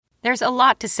There's a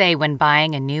lot to say when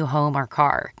buying a new home or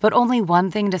car, but only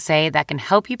one thing to say that can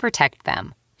help you protect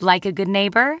them. Like a good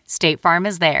neighbor, State Farm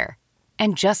is there.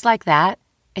 And just like that,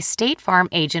 a State Farm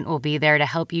agent will be there to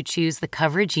help you choose the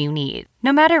coverage you need,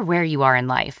 no matter where you are in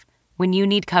life. When you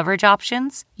need coverage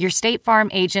options, your State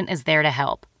Farm agent is there to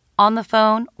help, on the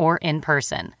phone or in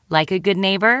person. Like a good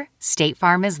neighbor, State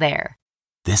Farm is there.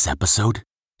 This episode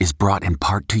is brought in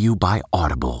part to you by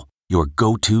Audible, your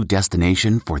go-to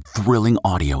destination for thrilling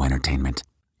audio entertainment.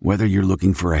 Whether you're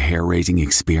looking for a hair-raising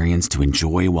experience to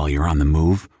enjoy while you're on the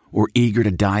move or eager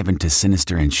to dive into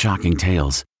sinister and shocking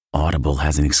tales, Audible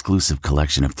has an exclusive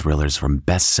collection of thrillers from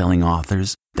best-selling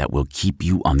authors that will keep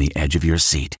you on the edge of your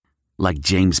seat. Like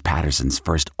James Patterson's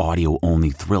first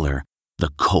audio-only thriller, The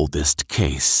Coldest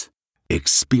Case.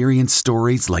 Experience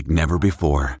stories like never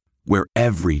before, where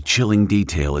every chilling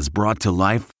detail is brought to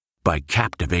life by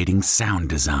captivating sound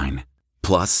design.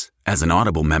 Plus, as an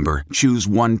Audible member, choose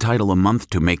one title a month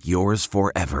to make yours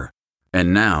forever.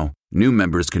 And now, new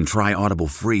members can try Audible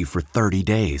free for 30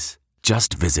 days.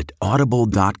 Just visit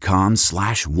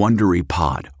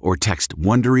audible.com/WonderyPod or text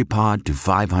WonderyPod to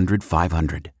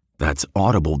 500-500. That's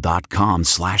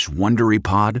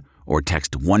audible.com/WonderyPod or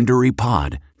text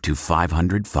WonderyPod to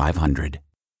 500-500.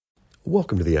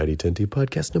 Welcome to the ID10T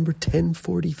podcast number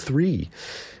 1043.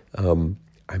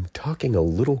 I'm talking a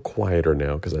little quieter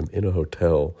now because I'm in a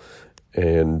hotel,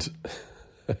 and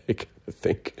I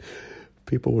think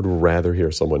people would rather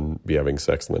hear someone be having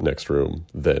sex in the next room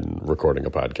than recording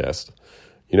a podcast.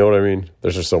 You know what I mean?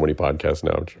 There's just so many podcasts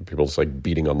now. People just like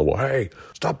beating on the wall. Hey,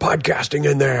 stop podcasting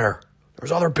in there.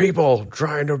 There's other people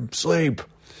trying to sleep.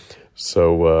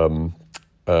 So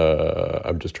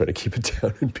I'm just trying to keep it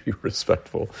down and be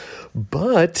respectful.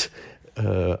 But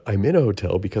I'm in a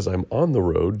hotel because I'm on the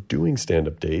road doing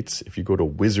stand-up dates. If you go to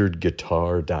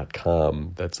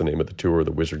wizardguitar.com, that's the name of the tour,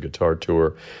 the Wizard Guitar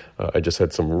Tour. I just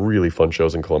had some really fun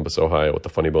shows in Columbus, Ohio with the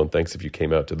Funny Bone. Thanks if you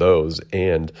came out to those.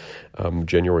 And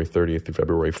January 30th through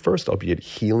February 1st, I'll be at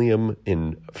Helium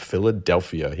in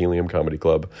Philadelphia, Helium Comedy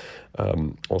Club.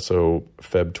 Also,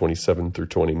 Feb 27 through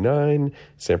 29,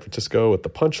 San Francisco at the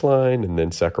Punchline, and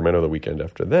then Sacramento the weekend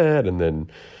after that, and then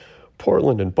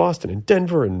Portland and Boston and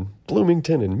Denver and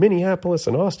Bloomington and Minneapolis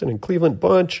and Austin and Cleveland.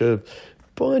 Bunch of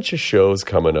shows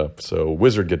coming up. So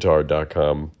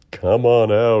wizardguitar.com. Come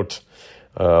on out.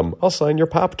 I'll sign your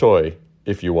pop toy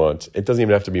if you want. It doesn't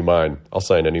even have to be mine. I'll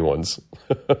sign anyone's.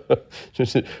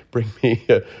 Just bring me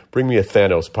a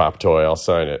Thanos pop toy. I'll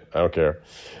sign it. I don't care.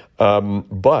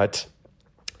 But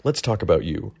let's talk about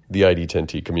you, the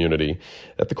ID10T community,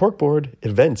 at the Corkboard,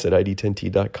 events at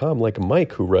ID10T.com, like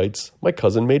Mike, who writes, "My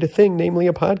cousin made a thing, namely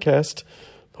a podcast."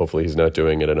 Hopefully he's not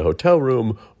doing it in a hotel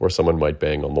room where someone might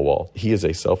bang on the wall. He is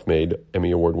a self-made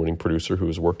Emmy Award-winning producer who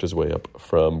has worked his way up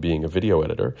from being a video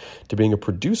editor to being a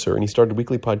producer, and he started a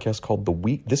weekly podcast called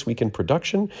This Week in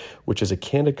Production, which is a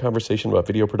candid conversation about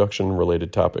video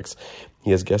production-related topics. He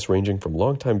has guests ranging from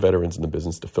longtime veterans in the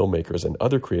business to filmmakers and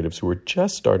other creatives who are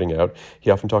just starting out.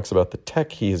 He often talks about the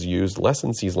tech he has used,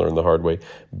 lessons he's learned the hard way,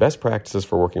 best practices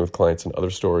for working with clients, and other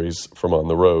stories from on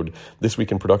the road. This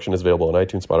Week in Production is available on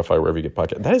iTunes, Spotify, wherever you get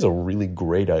podcasts. That is a really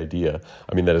great idea.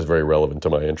 I mean, that is very relevant to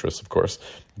my interests, of course.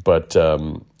 But I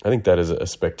think that is a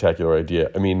spectacular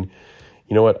idea. I mean,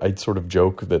 you know what? I sort of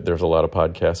joke that there's a lot of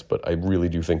podcasts, but I really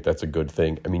do think that's a good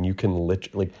thing. I mean, you can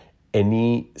literally, like,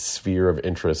 any sphere of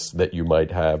interest that you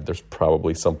might have, there's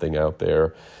probably something out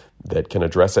there that can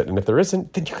address it. And if there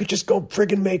isn't, then you could just go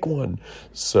friggin' make one.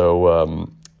 So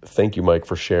thank you, Mike,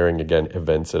 for sharing. Again,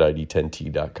 events at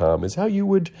ID10T.com is how you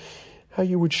would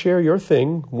share your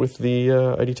thing with the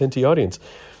ID10T audience.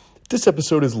 This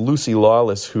episode is Lucy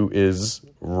Lawless, who is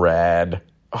rad.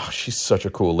 Oh, she's such a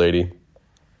cool lady.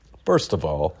 First of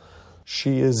all,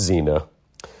 she is Xena.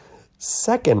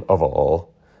 Second of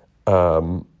all,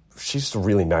 she's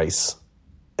really nice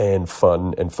and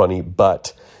fun and funny,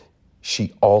 but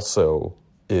she also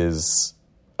is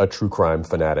a true crime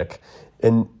fanatic.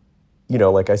 And, you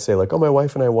know, like I say, like, oh, my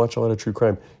wife and I watch a lot of true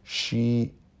crime.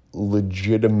 She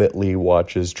legitimately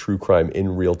watches true crime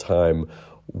in real time.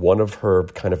 One of her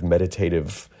kind of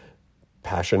meditative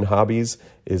passion hobbies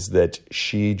is that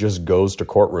she just goes to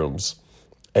courtrooms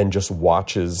and just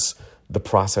watches the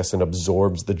process and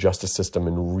absorbs the justice system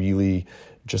and really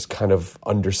just kind of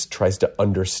tries to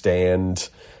understand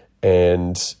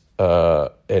and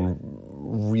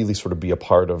really sort of be a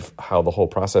part of how the whole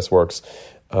process works.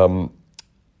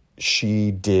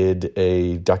 She did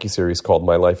a docuseries called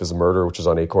My Life is a Murder, which is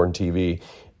on Acorn TV,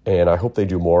 and I hope they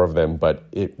do more of them, but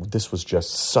this was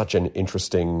just such an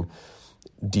interesting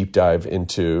deep dive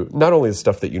into not only the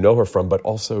stuff that you know her from, but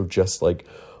also just like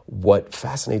what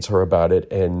fascinates her about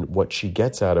it and what she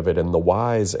gets out of it and the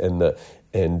whys and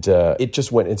it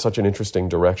just went in such an interesting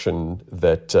direction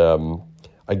that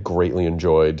I greatly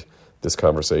enjoyed this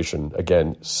conversation.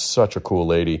 Again, such a cool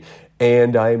lady.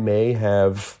 And I may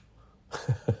have...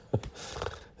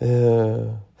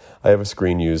 I have a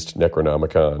screen-used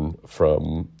Necronomicon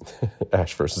from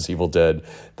Ash vs. Evil Dead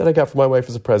that I got for my wife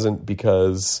as a present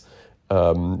because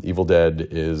Evil Dead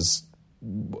is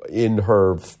in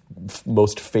her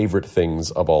most favorite things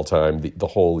of all time, the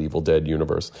whole Evil Dead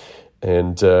universe.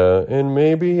 And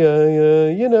maybe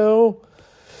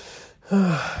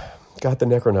got the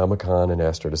Necronomicon and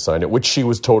asked her to sign it, which she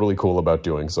was totally cool about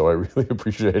doing, so I really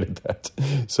appreciated that.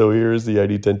 So here's the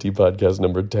ID10T podcast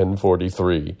number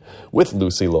 1043 with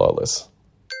Lucy Lawless.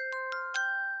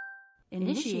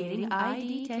 Initiating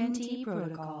ID10T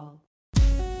protocol.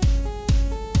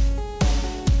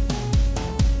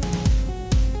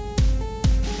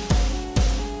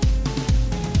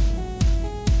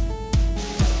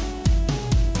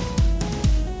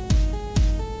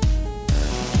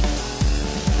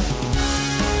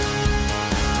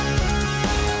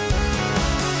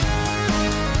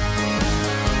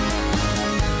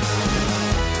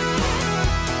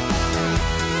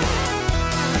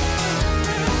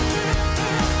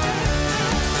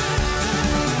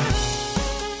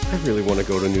 I really want to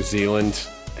go to New Zealand.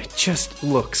 It just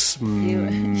looks you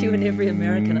and every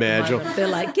American magical. At the moment, they're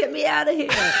like, get me out of here.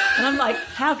 And I'm like,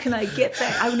 how can I get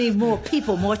back? I need more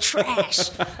people, more trash.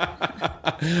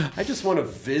 I just want to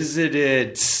visit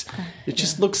it. It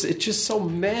just looks, it's just so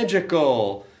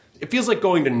magical. It feels like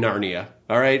going to Narnia,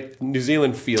 all right? New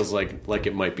Zealand feels like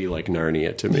it might be like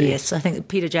Narnia to me. Yes, I think that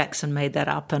Peter Jackson made that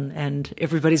up, and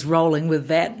everybody's rolling with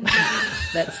that.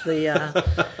 That's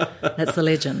the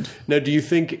legend. Now, do you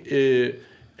think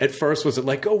at first was it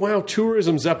like, oh wow,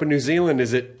 tourism's up in New Zealand?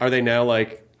 Are they now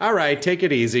like, all right, take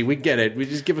it easy, we get it, we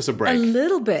just give us a break? A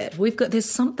little bit. There's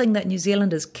something that New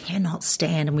Zealanders cannot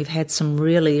stand, and we've had some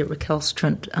really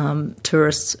recalcitrant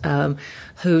tourists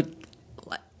who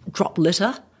drop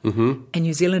litter. Mm-hmm. And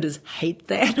New Zealanders hate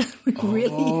that. Really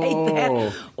hate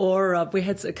that. Or we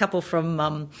had a couple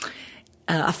from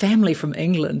a family from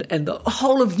England, and the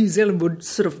whole of New Zealand would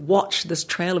sort of watch this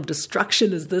trail of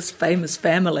destruction as this famous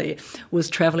family was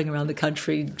travelling around the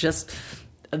country just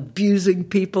abusing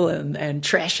people and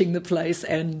trashing the place.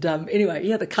 And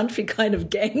anyway, the country kind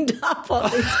of ganged up on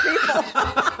these people.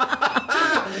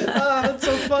 That's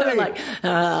so funny. Like,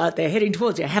 they're heading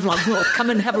towards you. Havelock North. Come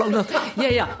in, Havelock North.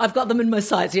 Yeah, I've got them in my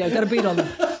sights. Yeah, I've got a beat on them.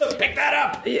 Pick that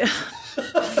up. Yeah.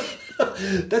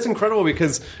 That's incredible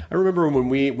because I remember when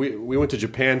we went to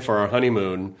Japan for our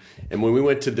honeymoon, and when we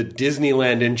went to the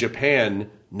Disneyland in Japan,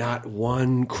 not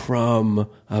one crumb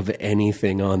of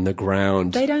anything on the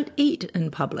ground. They don't eat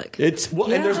in public. And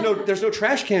there's no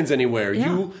trash cans anywhere. Yeah.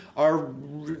 You are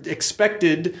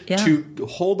expected to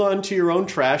hold on to your own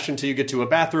trash until you get to a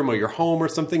bathroom or your home or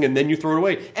something, and then you throw it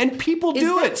away. And people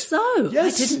do it. Is that so?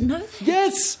 Yes. I didn't know that.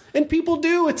 Yes, and people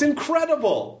do. It's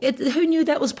incredible. Who knew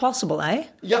that was possible, eh?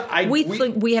 Yeah, we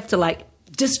think we have to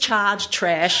discharge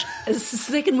trash. The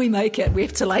second we make it, we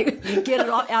have to get it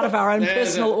out of our own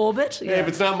personal orbit. Hey, if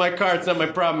it's not my car, it's not my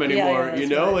problem anymore.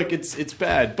 Right. It's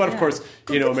bad. But of course,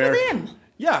 good America. For them.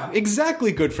 Yeah,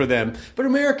 exactly. Good for them. But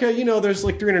America, there's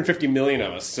 350 million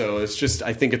of us, so it's just.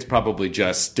 I think it's probably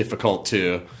just difficult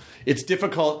to. It's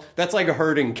difficult. That's like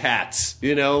herding cats.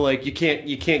 You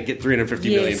can't get 350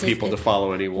 million people to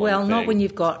follow any one thing. Not when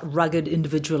you've got rugged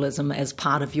individualism as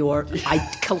part of your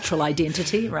cultural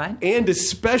identity, right? And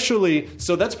especially,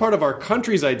 so that's part of our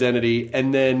country's identity,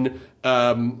 and then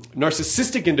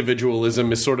narcissistic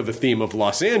individualism is sort of the theme of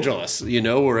Los Angeles,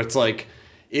 where it's like,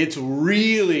 it's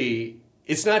really...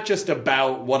 It's not just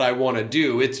about what I want to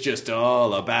do. It's just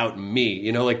all about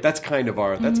me. That's kind of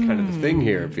the thing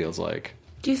here, it feels like.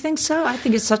 Do you think so? I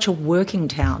think it's such a working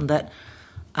town that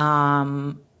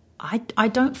I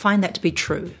don't find that to be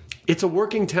true. It's a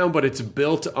working town, but it's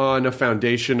built on a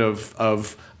foundation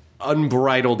of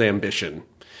unbridled ambition,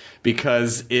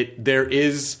 because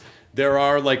there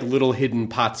are little hidden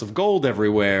pots of gold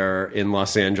everywhere in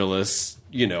Los Angeles,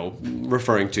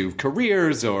 referring to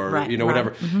careers or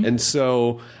whatever. Mm-hmm. And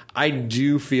so I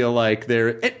do feel like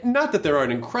not that there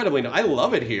aren't incredibly, I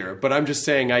love it here, but I'm just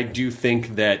saying I do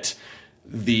think that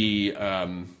the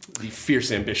fierce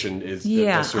ambition is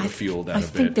sort of fueled that a bit. I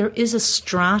think there is a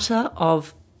strata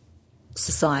of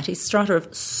society,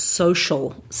 of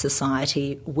social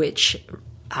society, which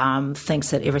thinks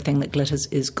that everything that glitters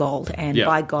is gold. And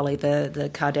by golly, the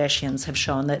Kardashians have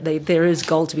shown that there is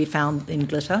gold to be found in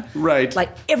glitter. Right.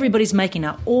 Everybody's making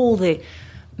up all the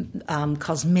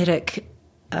cosmetic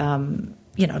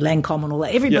Lancome and all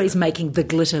that. Everybody's making the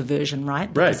glitter version,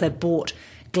 right? Because Right. they bought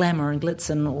glamour and glitz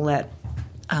and all that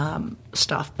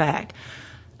stuff back.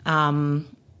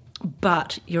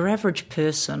 But your average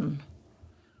person,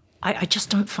 I just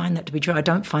don't find that to be true. I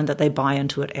don't find that they buy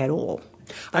into it at all.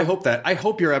 I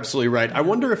hope you're absolutely right. I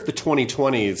wonder if the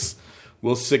 2020s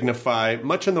will signify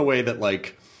much in the way that,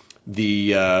 like,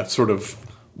 the sort of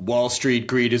Wall Street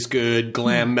greed is good,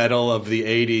 glam metal of the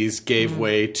 80s gave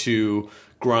way to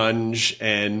grunge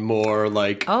and more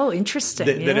like... Oh,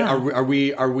 interesting. Are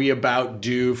we about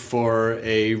due for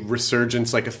a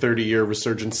resurgence, like a 30-year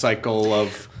resurgence cycle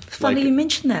of... Funny you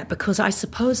mention that, because I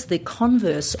suppose the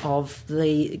converse of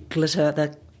the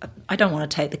glitter, I don't want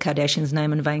to take the Kardashians'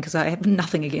 name in vain because I have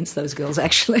nothing against those girls,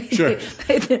 actually. Sure.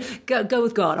 Go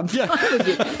with God. I'm fine with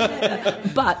you.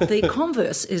 But the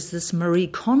converse is this Marie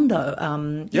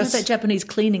Kondo, Yes. that Japanese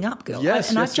cleaning up girl.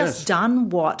 Yes, I've just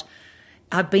done what...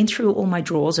 I've been through all my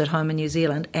drawers at home in New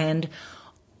Zealand, and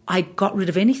I got rid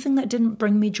of anything that didn't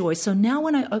bring me joy. So now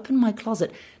when I open my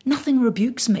closet, nothing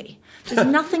rebukes me. There's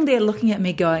nothing there looking at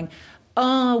me going,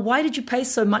 oh, why did you pay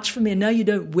so much for me and now you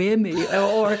don't wear me?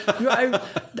 Or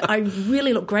I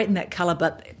really look great in that colour,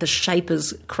 but the shape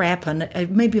is crap, and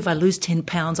maybe if I lose 10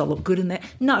 pounds, I'll look good in that.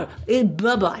 No,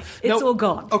 bye-bye. It's all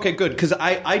gone. Okay, good, because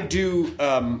I do...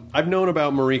 I've known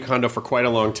about Marie Kondo for quite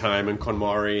a long time, and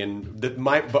KonMari, and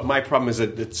my problem is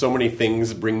that so many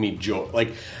things bring me joy.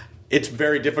 Like, it's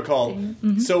very difficult.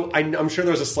 Mm-hmm. So I'm sure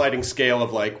there's a sliding scale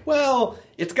of like, well,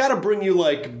 it's got to bring you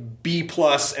like B+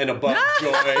 and above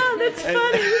joy. That's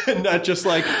funny. And not just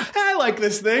like, I like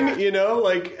this thing,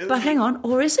 like. But hang on,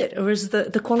 or is it? Or is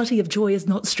the quality of joy is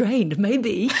not strained?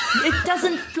 Maybe. It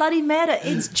doesn't bloody matter.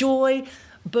 It's joy.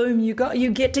 Boom, you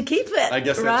get to keep it. I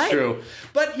guess that's right? true.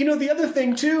 But, the other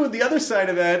thing, too, the other side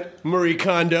of that, Marie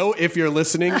Kondo, if you're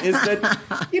listening, is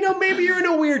that, maybe you're in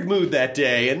a weird mood that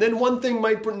day, and then one thing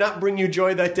might not bring you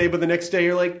joy that day, but the next day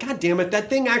you're like, God damn it,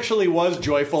 that thing actually was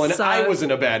joyful, and I was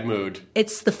in a bad mood.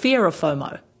 It's the fear of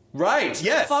FOMO. Right,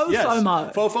 yes. Faux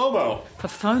FOMO. Faux FOMO. For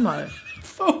FOMO.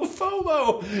 Faux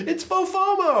FOMO. It's faux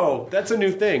FOMO. That's a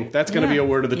new thing. That's going to be a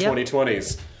word of the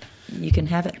 2020s. You can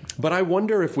have it. But I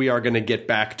wonder if we are going to get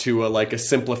back to a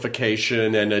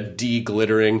simplification and a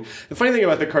de-glittering. The funny thing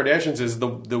about the Kardashians is the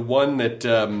one that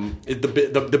is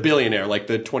the billionaire, like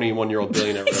the 21-year-old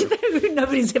billionaire. Who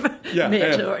nobody's ever met. I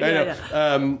know.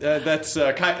 That's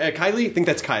Kylie. I think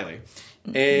that's Kylie.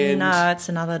 And no, it's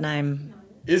another name.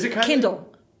 Is it Kylie?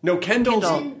 Kendall. No, Kendall's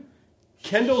older.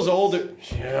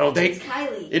 It's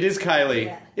Kylie. It is Kylie.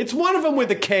 Yeah. It's one of them with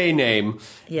a K name.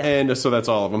 Yeah. And so that's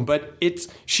all of them. But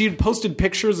she had posted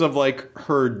pictures of like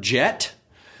her jet.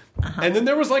 Uh-huh. And then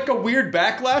there was like a weird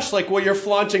backlash, like, well, you're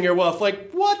flaunting your wealth.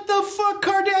 Like, what the fuck,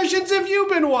 Kardashians, have you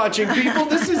been watching, people?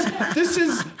 This is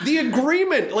the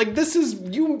agreement. Like, this is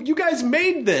you guys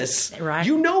made this. Right.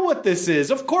 You know what this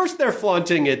is. Of course they're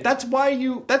flaunting it. That's why they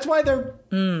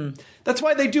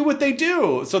do what they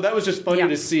do. So that was just funny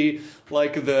to see,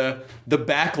 like, the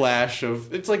backlash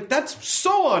of, it's like, that's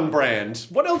so on brand.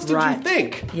 What else did you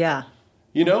think? Yeah.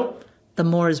 The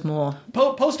more is more.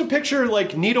 Post a picture,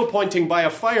 like, needle pointing by a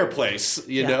fireplace,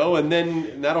 and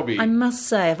then that'll be... I must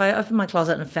say, if I opened my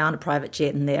closet and found a private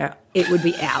jet in there, it would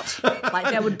be out. Like,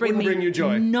 that would bring you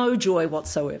joy. No joy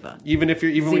whatsoever. Even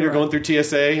when you're going through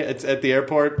TSA at the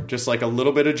airport, just like a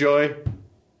little bit of joy?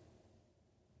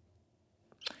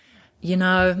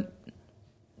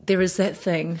 There is that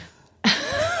thing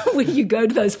where you go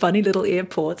to those funny little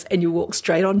airports and you walk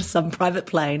straight onto some private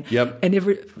plane. Yep.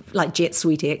 And like Jet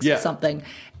Suite X or something,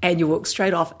 and you walk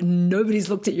straight off. Nobody's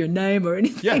looked at your name or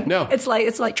anything. Yeah, no. It's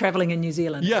like traveling in New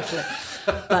Zealand. Yeah. Actually.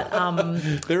 But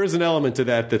there is an element to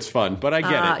that's fun. But I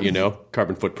get it,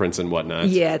 carbon footprints and whatnot.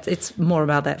 Yeah, it's more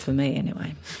about that for me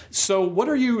anyway. So what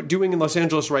are you doing in Los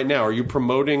Angeles right now? Are you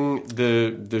promoting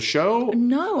the show?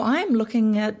 No, I'm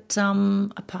looking at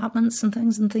apartments and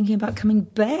things and thinking about coming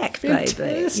back, Fantastic.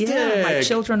 baby. Yeah, my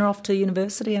children are off to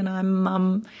university and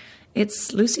I'm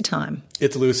it's Lucy time.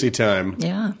 It's Lucy time.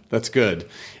 Yeah. That's good.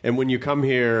 And when you come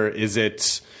here,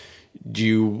 do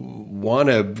you want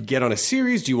to get on a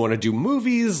series? Do you want to do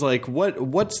movies? Like,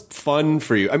 what's fun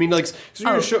for you? I mean, like,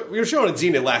 so your show on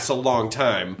Zenith lasts a long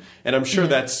time, and I'm sure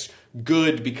that's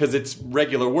good because it's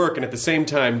regular work. And at the same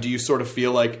time, do you sort of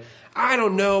feel like, I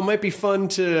don't know, it might be fun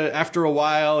to, after a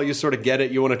while, you sort of get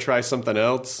it, you want to try something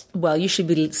else? Well, you should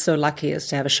be so lucky as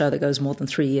to have a show that goes more than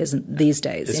 3 years these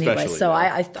days. Especially, anyway. So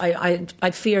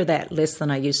I fear that less than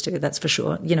I used to, that's for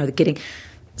sure.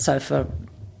 So for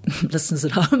listeners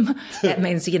at home, that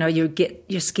means,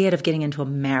 you're scared of getting into a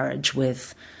marriage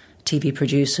with TV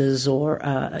producers or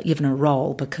even a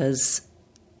role because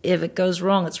if it goes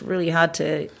wrong, it's really hard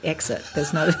to exit.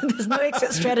 There's no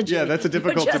exit strategy. Yeah, that's a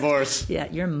difficult divorce. Yeah,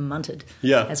 you're munted.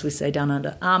 Yeah, as we say down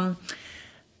under.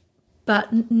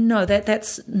 But no,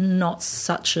 that's not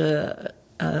such a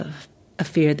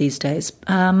fear these days.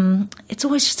 It's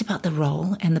always just about the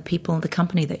role and the people and the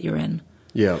company that you're in.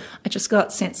 Yeah. I just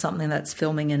got sent something that's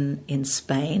filming in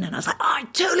Spain, and I was like, I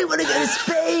totally want to go to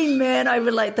Spain, man. I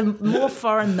relate. The more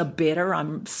foreign, the better.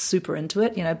 I'm super into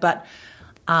it, but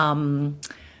I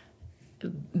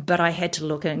had to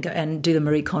look and go and do the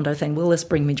Marie Kondo thing. Will this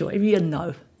bring me joy? Yeah,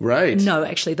 no. Right. No,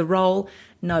 actually, the role,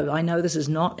 no. I know this is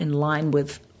not in line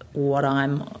with what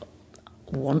I'm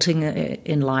wanting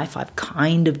in life. I've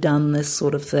kind of done this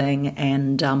sort of thing,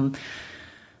 and I'm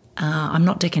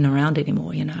not dicking around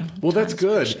anymore, Well, that's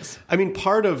good. Precious. I mean,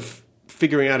 part of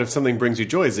figuring out if something brings you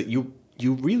joy is that you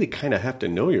really kind of have to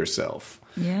know yourself.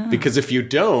 Yeah. Because if you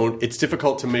don't, it's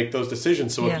difficult to make those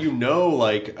decisions. So if you know,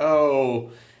 like,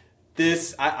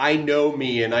 this, I know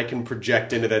me and I can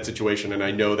project into that situation and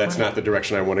I know that's not the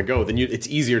direction I want to go, then it's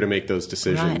easier to make those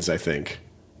decisions, I think.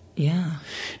 Yeah.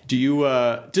 Do you?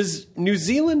 Does New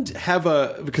Zealand have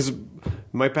because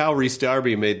my pal Rhys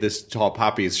Darby made this Tall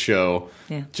Poppies show.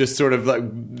 Yeah. Just sort of like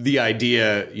the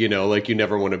idea, like you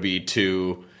never want to be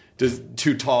too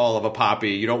tall of a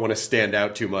poppy. You don't want to stand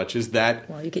out too much. Is that?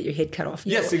 Well, you get your head cut off.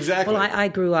 Yes, exactly. Well, I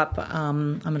grew up.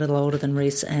 I'm a little older than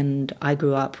Rhys, and I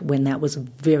grew up when that was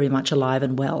very much alive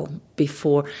and well.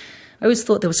 Before, I always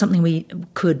thought there was something we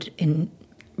could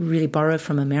really borrow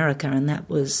from America, and that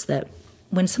was that.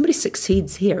 When somebody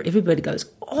succeeds here, everybody goes,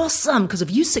 awesome, because if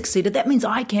you succeeded, that means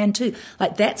I can too.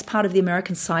 Like, that's part of the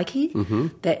American psyche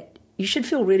that you should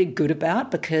feel really good about,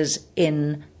 because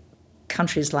in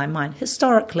countries like mine,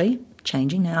 historically,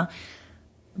 changing now,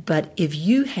 but if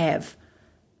you have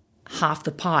half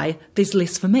the pie, there's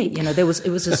less for me. It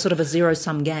was a sort of a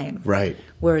zero-sum game. Right.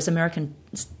 Whereas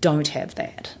Americans don't have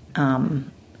that.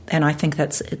 And I think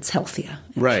it's healthier,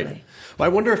 actually. Right. Well,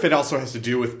 I wonder if it also has to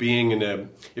do with being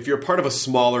if you're part of a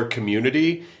smaller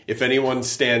community, if anyone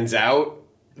stands out,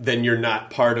 then you're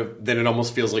not then it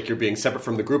almost feels like you're being separate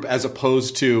from the group, as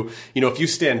opposed to, if you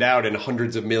stand out in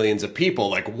hundreds of millions of people,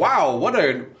 like, wow,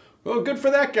 good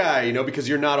for that guy, because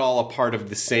you're not all a part of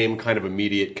the same kind of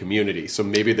immediate community. So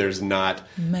maybe there's not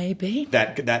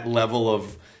that level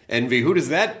of envy. Who does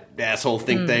that asshole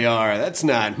think they are? That's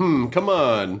not, come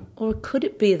on. Or could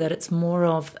it be that it's more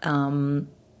of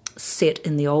set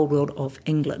in the old world of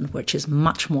England, which is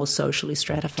much more socially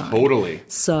stratified? Totally.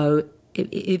 So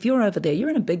if you're over there, you're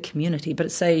in a big community,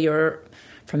 but say you're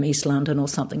from East London or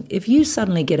something. If you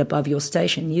suddenly get above your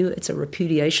station, it's a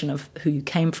repudiation of who you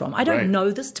came from. I don't know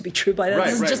this to be true, but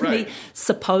this is just me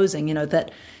supposing,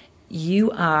 that you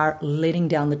are letting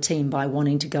down the team by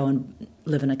wanting to go and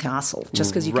live in a castle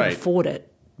just because you can afford it.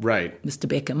 Right. Mr.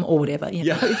 Beckham or whatever.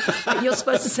 You're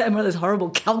supposed to stay in one of those horrible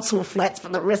council flats for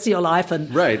the rest of your life. And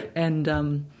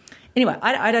anyway,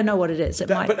 I don't know what it is.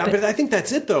 But I think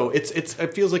that's it, though.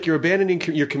 It feels like you're abandoning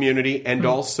your community and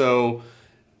also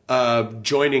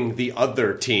joining the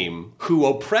other team who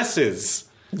oppresses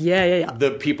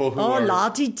the people who are... Oh,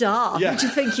 la-di-da. Yeah. Who do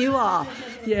you think you are?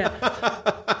 Yeah.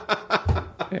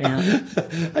 Yeah.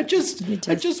 I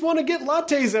just want to get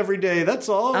lattes every day. That's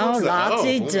all. Oh,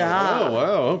 la-di-da. Oh,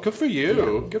 wow. Good for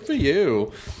you. Yeah. Good for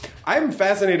you. I'm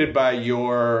fascinated by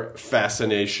your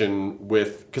fascination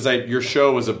with, because the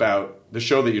show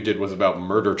that you did was about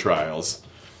murder trials.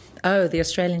 Oh, the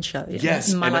Australian show.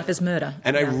 Yes. My Life is Murder.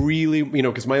 And I really,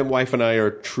 because my wife and I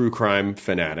are true crime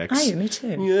fanatics. Oh, me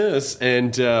too. Yes.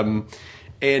 And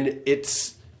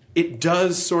it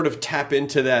does sort of tap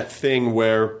into that thing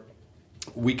where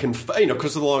we can,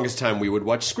 because for the longest time we would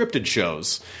watch scripted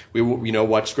shows. We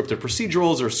watch scripted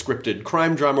procedurals or scripted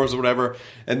crime dramas or whatever.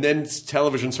 And then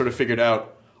television sort of figured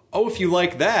out, if you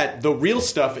like that, the real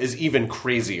stuff is even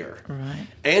crazier. Right.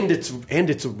 And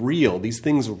it's real. These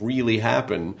things really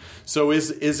happen. So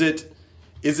is it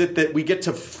that we get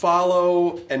to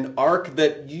follow an arc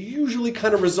that usually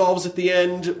kind of resolves at the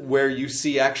end, where you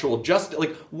see actual justice?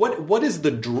 Like, what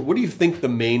do you think the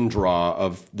main draw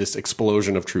of this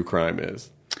explosion of true crime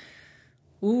is?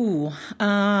 Ooh,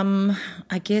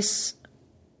 I guess.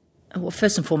 Well,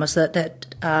 first and foremost,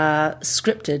 that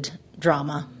scripted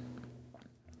drama,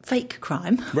 fake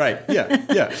crime, right?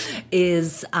 Yeah.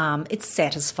 is it's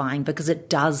satisfying because it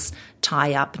does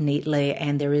tie up neatly,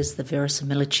 and there is the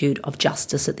verisimilitude of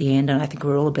justice at the end, and I think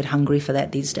we're all a bit hungry for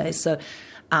that these days. So,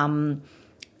 and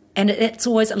it's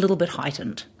always a little bit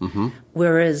heightened. Mm-hmm.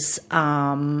 Whereas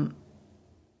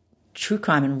true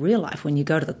crime in real life, when you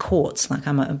go to the courts, like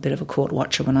I'm a bit of a court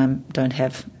watcher when I don't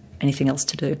have anything else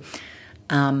to do,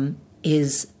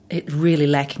 is really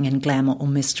lacking in glamour or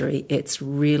mystery. It's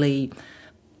really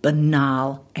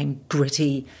banal and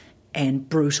gritty and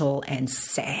brutal and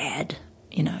sad,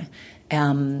 you know.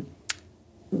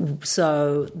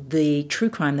 So the true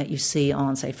crime that you see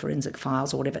on, say, Forensic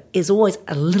Files or whatever is always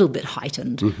a little bit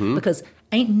heightened because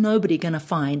ain't nobody going to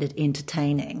find it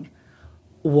entertaining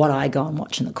what I go and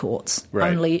watch in the courts.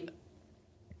 Right. Only,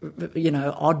 you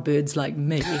know, odd birds like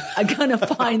me are going to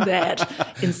find that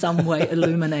in some way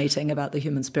illuminating about the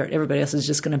human spirit. Everybody else is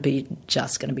just going to be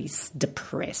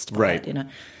depressed by it, you know.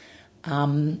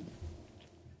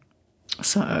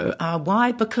 So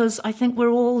why? Because I think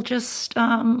we're all just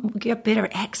get better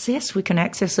access. We can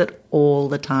access it all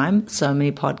the time. So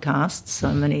many podcasts,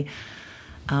 so many.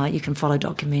 You can follow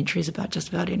documentaries about just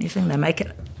about anything. They make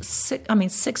it 6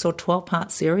 or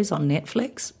 12-part series on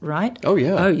Netflix, right? Oh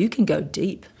yeah. Oh, you can go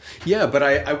deep. Yeah, but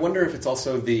I wonder if it's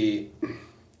also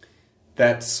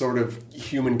that sort of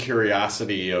human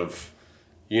curiosity of,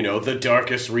 you know, the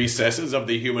darkest recesses of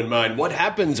the human mind. What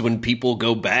happens when people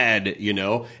go bad, you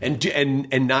know,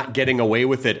 and not getting away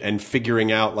with it and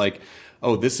figuring out like,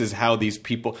 oh, this is how these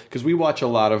people. Because we watch a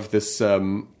lot of this,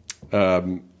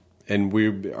 and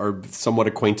we are somewhat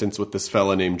acquaintance with this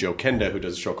fella named Joe Kenda who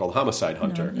does a show called Homicide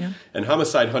Hunter. Yeah. And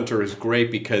Homicide Hunter is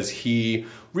great because he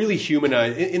really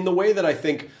humanized in the way that I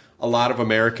think a lot of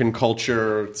American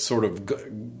culture sort of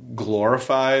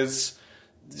glorifies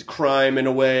crime in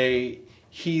a way.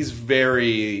 He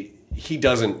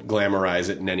doesn't glamorize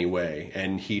it in any way.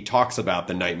 And he talks about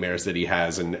the nightmares that he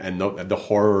has and the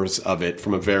horrors of it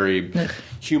from a very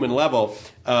human level.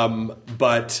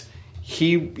 But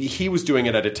he was doing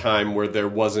it at a time where there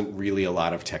wasn't really a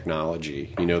lot of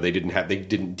technology. You know,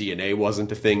 DNA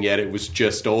wasn't a thing yet. It was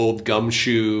just old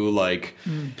gumshoe,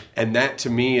 and that to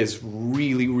me is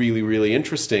really, really, really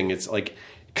interesting. It's like,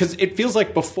 because it feels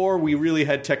like before we really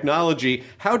had technology,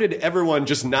 how did everyone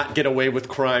just not get away with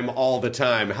crime all the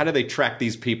time? How do they track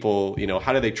these people? You know,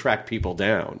 how do they track people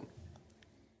down?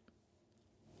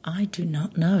 I do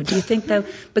not know. Do you think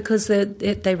because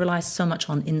they rely so much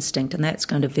on instinct, and that's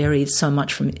going to vary so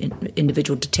much from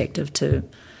individual detective to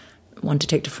one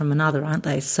detective from another, aren't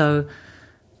they? So,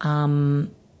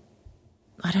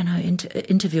 I don't know.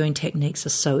 Interviewing techniques are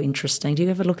so interesting. Do you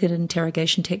ever look at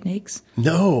interrogation techniques?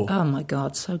 No. Oh my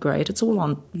God, so great! It's all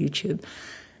on YouTube,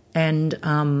 and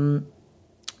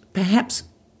perhaps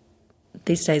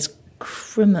these days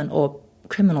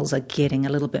criminals are getting a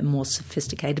little bit more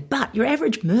sophisticated, but your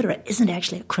average murderer isn't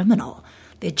actually a criminal.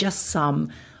 They're just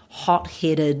some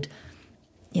hot-headed,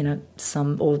 you know,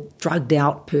 or drugged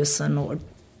out person or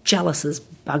jealous as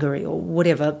buggery or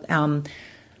whatever.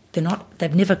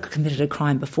 They've never committed a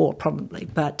crime before, probably,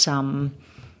 but where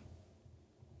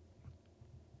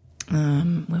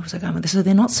was I going with this? So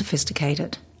they're not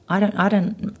sophisticated. I don't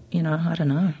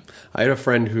know. I had a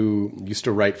friend who used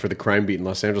to write for the Crime Beat in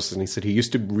Los Angeles, and he said he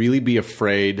used to really be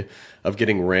afraid of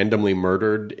getting randomly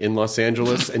murdered in Los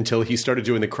Angeles until he started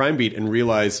doing the Crime Beat and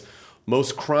realized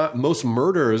most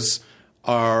murders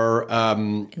are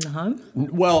in the home.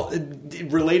 Well,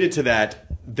 related to that,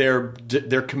 they're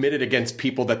committed against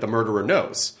people that the murderer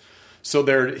knows. So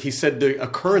he said the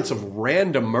occurrence of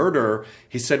random murder,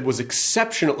 he said, was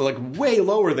exceptional, like way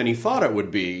lower than he thought it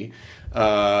would be.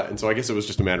 And so I guess it was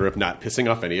just a matter of not pissing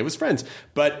off any of his friends.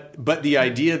 But the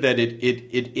idea that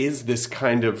it is this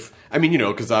kind of, I mean, you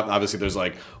know, because obviously there's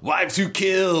like wives who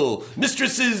kill,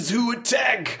 mistresses who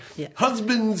attack,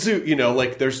 husbands who, you know,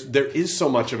 like there is so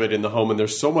much of it in the home and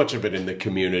there's so much of it in the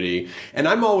community. And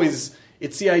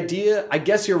it's the idea, I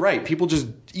guess you're right. People just,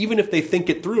 even if they think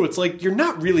it through, it's like, you're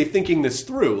not really thinking this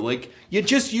through. Like, you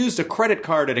just used a credit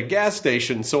card at a gas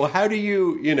station, so how do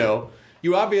you know,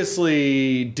 you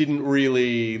obviously didn't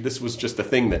really, this was just a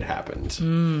thing that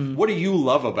happened. What do you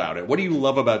love about it? What do you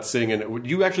love about sitting in it? Would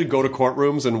you actually go to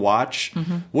courtrooms and watch?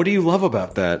 Mm-hmm. What do you love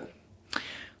about that?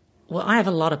 Well, I have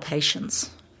a lot of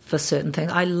patience for certain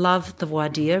things. I love the voir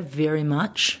dire very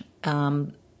much.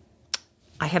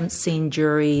 I haven't seen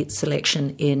jury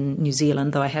selection in New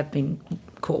Zealand, though I have been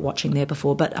caught watching there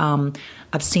before. But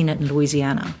I've seen it in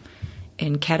Louisiana,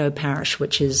 in Caddo Parish,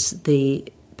 which is the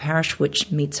parish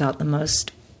which metes out the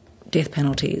most death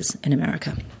penalties in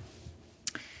America.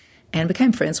 And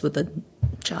became friends with the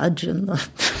judge and all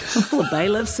the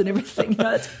bailiffs and everything. You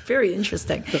know, it's very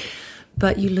interesting.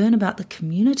 But you learn about the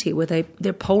community where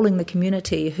they're polling the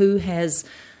community who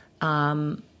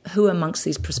amongst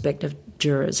these prospective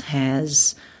jurors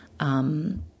has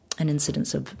an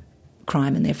incidence of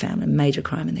crime in their family, major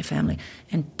crime in their family.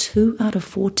 And 2 out of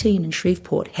 14 in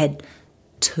Shreveport had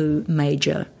 2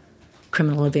 major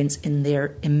criminal events in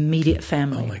their immediate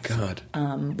family. Oh, my God.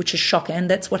 Which is shocking. And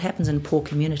that's what happens in poor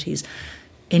communities.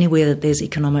 anywhere that there's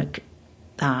economic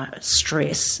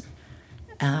stress,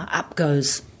 up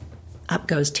goes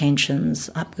tensions,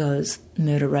 up goes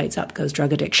murder rates, up goes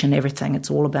drug addiction, everything. It's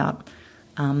all about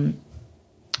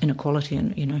inequality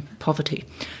and, poverty.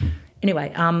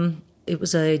 Anyway, it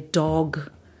was a dog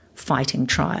fighting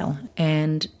trial,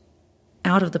 and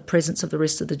out of the presence of the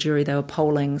rest of the jury, they were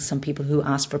polling some people who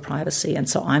asked for privacy, and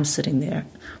so I'm sitting there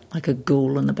like a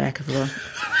ghoul in the back of the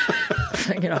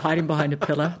thing, hiding behind a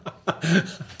pillar.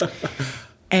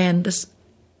 And this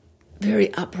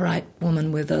very upright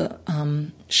woman with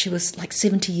she was like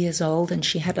 70 years old, and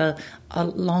she had a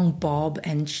long bob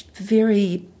and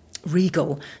very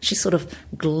regal. She sort of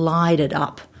glided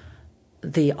up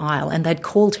the aisle, and they'd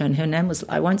called her, and her name was,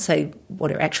 I won't say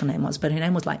what her actual name was, but her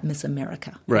name was like Miss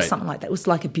America, or something like that. It was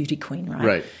like a beauty queen, right?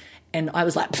 Right. And I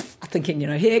was like thinking,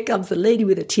 here comes the lady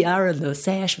with a tiara and the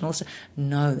sash and all this.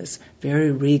 No, this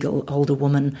very regal older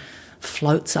woman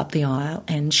floats up the aisle,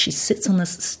 and she sits on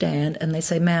this stand, and they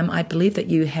say, "Ma'am, I believe that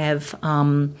you have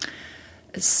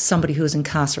somebody who is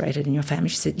incarcerated in your family."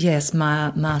 She said, "Yes,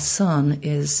 my son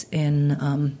is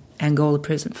in Angola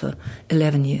prison for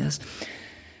 11 years.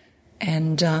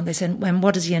 And they said, "And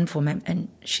what is he in for, ma'am?" And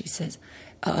she says,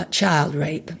 "Child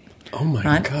rape." Oh,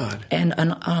 my God. And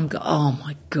I'm going, oh,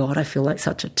 my God, I feel like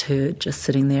such a turd just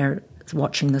sitting there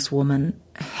watching this woman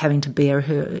having to bare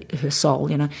her soul,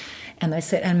 And they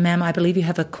said, "And ma'am, I believe you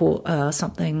have a court,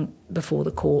 something before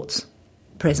the courts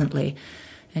presently."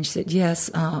 And she said,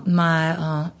 "Yes,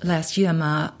 last year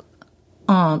my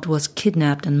aunt was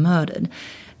kidnapped and murdered.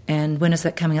 And when is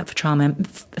that coming up for trial, ma'am?"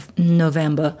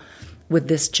 "November, with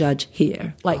this judge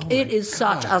here." It is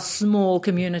such a small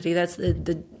community. That's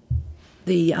the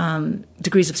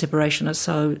degrees of separation are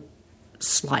so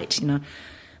slight,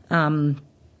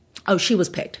 she was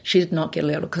picked. She did not get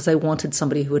allowed because they wanted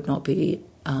somebody who would not be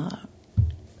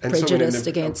prejudiced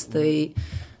against the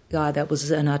guy that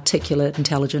was an articulate,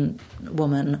 intelligent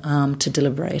woman to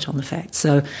deliberate on the facts.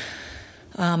 So,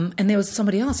 and there was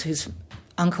somebody else whose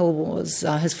uncle was,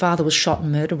 his father was shot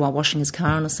and murdered while washing his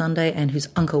car on a Sunday, and whose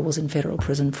uncle was in federal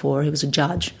prison he was a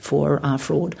judge for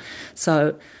fraud.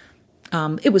 So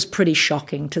it was pretty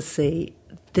shocking to see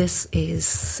this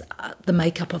is the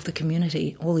makeup of the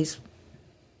community. All these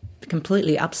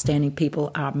completely upstanding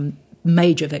people are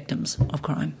major victims of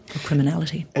crime, of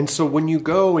criminality. And so when you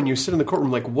go and you sit in the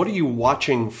courtroom, what are you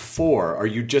watching for?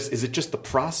 Is it just the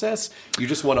process? You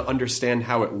just want to understand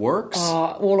how it works?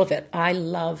 All of it. I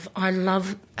love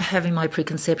having my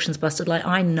preconceptions busted.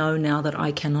 I know now that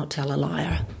I cannot tell a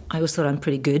liar. I always thought I'm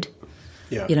pretty good.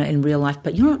 Yeah. In real life,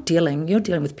 but you're dealing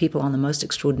with people on the most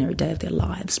extraordinary day of their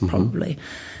lives, probably.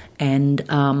 And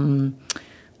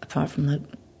apart from the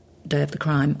day of the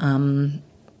crime,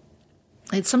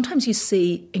 and sometimes you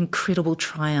see incredible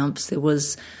triumphs. There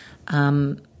was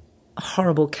a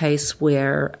horrible case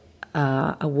where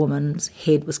a woman's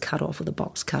head was cut off with a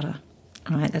box cutter.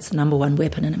 Right, that's the number one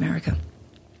weapon in America.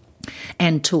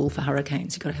 And tool for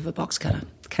hurricanes. You've got to have a box cutter.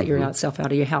 Cut yourself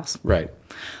out of your house. Right.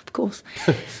 Of course.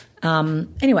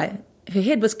 Anyway, her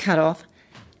head was cut off.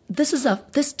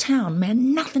 This town,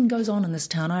 man, nothing goes on in this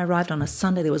town. I arrived on a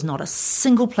Sunday. There was not a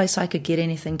single place I could get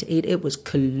anything to eat. It was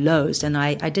closed, and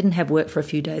I didn't have work for a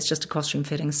few days, just a costume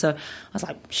fitting. So I was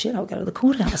like, shit, I'll go to the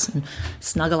courthouse and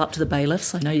snuggle up to the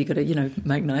bailiffs. I know you got to,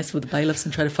 make nice with the bailiffs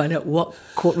and try to find out what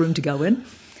courtroom to go in.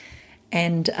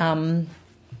 And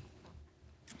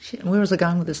where was I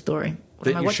going with this story?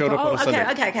 That you showed up on a Sunday.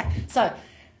 Okay. So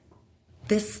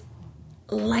this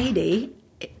lady,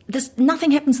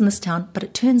 nothing happens in this town, but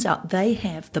it turns out they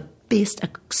have the best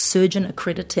surgeon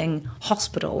accrediting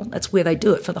hospital. That's where they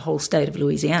do it for the whole state of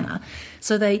Louisiana.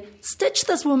 So they stitch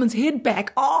this woman's head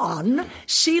back on.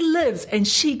 She lives, and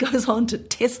she goes on to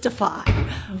testify.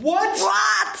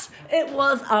 What? It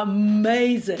was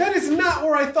amazing. That is not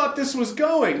where I thought this was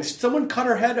going. Someone cut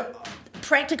her head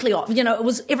practically off. It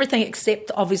was everything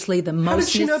except obviously the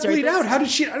most necessary. How did she not bleed out? How did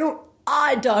she?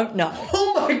 I don't know.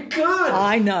 Oh, my God.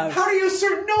 I know. How do you...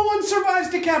 No one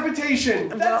survives decapitation.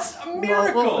 That's a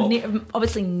miracle.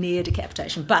 Obviously near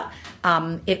decapitation. But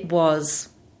it was,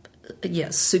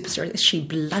 super serious. She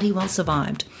bloody well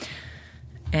survived.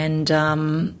 And,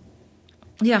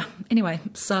 anyway,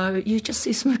 so you just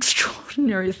see some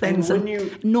extraordinary things.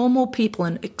 And normal people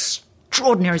in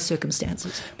extraordinary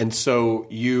circumstances. And so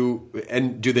do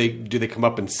they come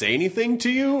up and say anything to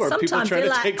you? Or sometimes people trying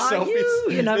to take selfies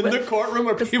in the courtroom?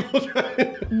 Or people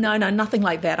trying? No, nothing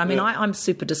like that. I mean, I'm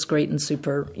super discreet and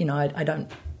super, I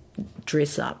don't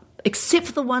dress up except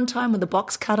for the one time with the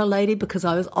box cutter lady, because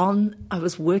I was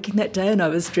working that day and I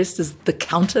was dressed as the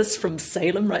Countess from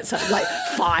Salem, right? So I had like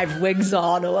 5 wigs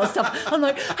on or stuff. I'm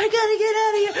like, I gotta get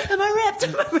out of here. Am I wrapped?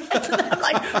 And I'm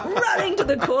like running to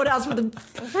the courthouse with the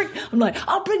I'm like,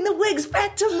 I'll bring the wigs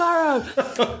back tomorrow.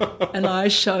 And I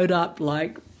showed up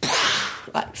like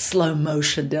slow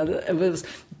motion down. It was,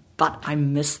 but I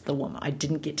missed the woman. I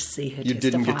didn't get to see her. You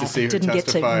didn't get to see her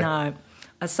testify. No.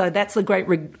 So that's a great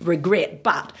regret.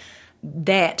 But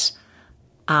that,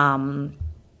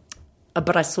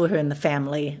 but I saw her in the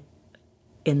family,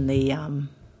 in the,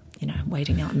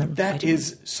 waiting out in the. That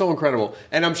is so incredible,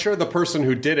 and I'm sure the person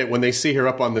who did it, when they see her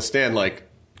up on the stand, like,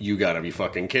 you gotta be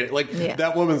fucking kidding! Like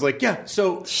that woman's like, yeah.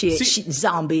 So she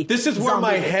zombie. This is where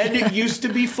my head used to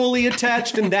be fully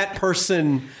attached, and that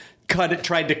person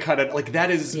tried to cut it. Like, that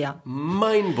is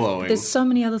mind blowing. There's so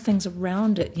many other things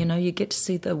around it. You know, you get to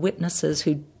see the witnesses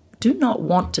who do not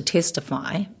want to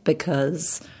testify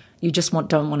because you just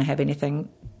don't want to have anything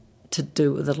to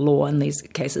do with the law in these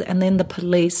cases. And then the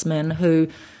policemen who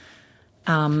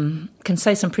can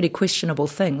say some pretty questionable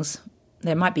things.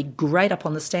 They might be great up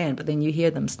on the stand, but then you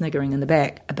hear them sniggering in the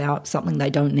back about something they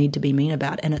don't need to be mean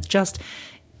about. And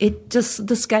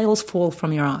the scales fall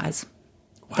from your eyes.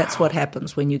 Wow. That's what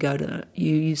happens when you go to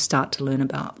you start to learn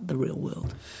about the real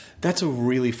world. That's a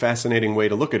really fascinating way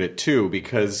to look at it too,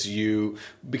 because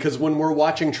when we're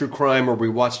watching true crime or we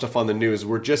watch stuff on the news,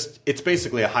 it's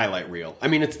basically a highlight reel. I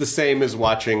mean, it's the same as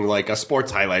watching like a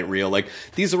sports highlight reel. Like,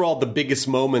 these are all the biggest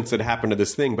moments that happen to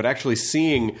this thing, but actually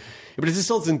but it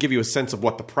still doesn't give you a sense of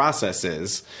what the process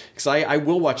is. Because I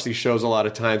will watch these shows a lot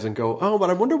of times and go, oh, but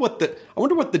I wonder what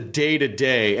the day to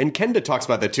day, and Kenda talks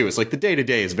about that too. It's like the day to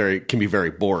day can be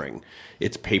very boring.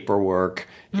 It's paperwork.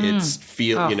 It's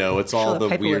it's all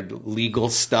the weird legal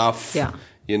stuff. Yeah.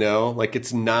 You know, like,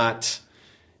 it's not.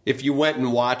 If you went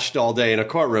and watched all day in a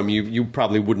courtroom, you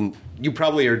probably wouldn't. You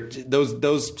probably are.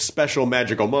 Those special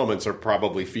magical moments are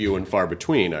probably few and far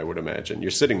between. I would imagine you're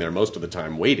sitting there most of the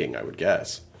time waiting, I would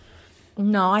guess.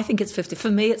 No, I think it's 50.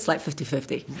 For me, it's like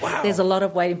 50-50. Wow. There's a lot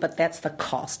of waiting, but that's the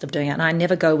cost of doing it. And I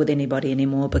never go with anybody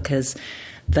anymore because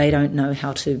they don't know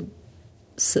how to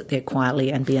sit there quietly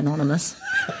and be anonymous.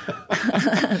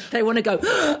 They want to go,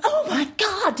 oh my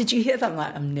God, did you hear that? I'm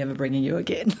like, I'm never bringing you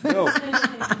again. No,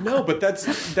 but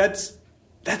that's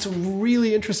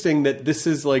really interesting that this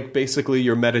is like basically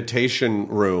your meditation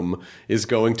room, is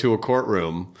going to a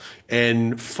courtroom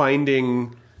and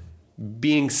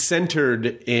being centered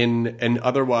in an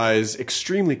otherwise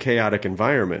extremely chaotic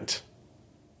environment.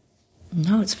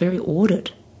 No, it's very ordered.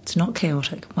 It's not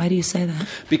chaotic. Why do you say that?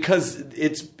 Because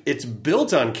it's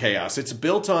built on chaos. It's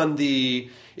built on the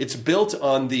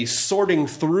sorting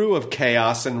through of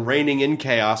chaos and reining in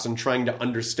chaos and trying to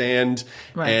understand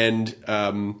and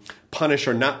punish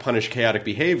or not punish chaotic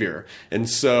behavior. And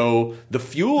so the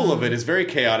fuel of it is very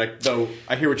chaotic, though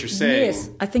I hear what you're saying. Yes,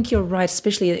 I think you're right,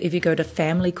 especially if you go to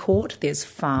family court, there's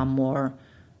far more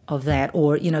of that.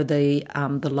 Or,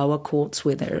 the lower courts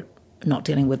where they're not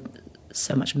dealing with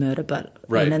so much murder, but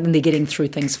and then they're getting through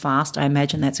things fast. I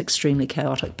imagine that's extremely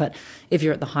chaotic. But if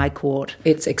you're at the high court,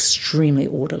 it's extremely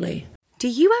orderly. Do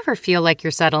you ever feel like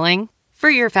you're settling? For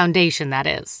your foundation, that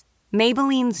is.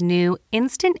 Maybelline's new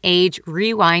Instant Age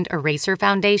Rewind Eraser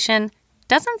Foundation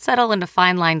doesn't settle into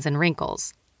fine lines and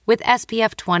wrinkles. With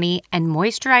SPF 20 and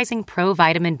moisturizing Pro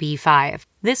Vitamin B5,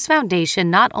 this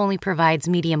foundation not only provides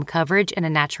medium coverage and a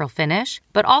natural finish,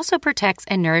 but also protects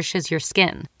and nourishes your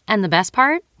skin. And the best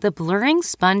part? The blurring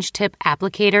sponge tip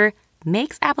applicator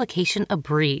makes application a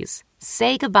breeze.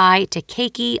 Say goodbye to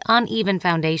cakey, uneven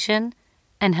foundation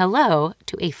and hello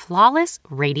to a flawless,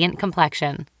 radiant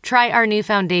complexion. Try our new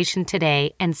foundation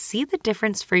today and see the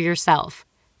difference for yourself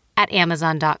at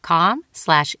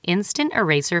Amazon.com/Instant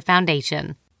Eraser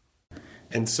Foundation.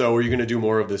 And so are you going to do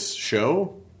more of this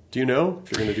show? Do you know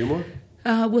if you're going to do more?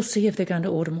 We'll see if they're going to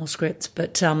order more scripts,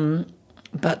 but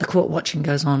the court watching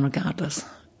goes on regardless.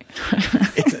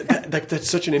 That's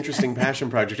such an interesting passion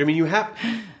project. I mean,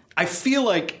 I feel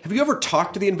like, have you ever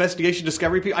talked to the Investigation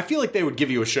Discovery people? I feel like they would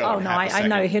give you a show. Oh, no, I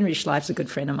know Henry Schleif's a good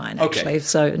friend of mine, actually. Okay.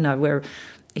 So, no,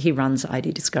 he runs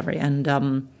ID Discovery,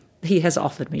 and he has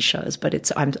offered me shows,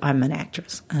 but I'm an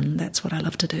actress, and that's what I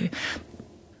love to do.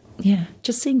 Yeah,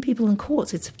 just seeing people in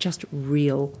courts, it's just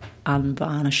real,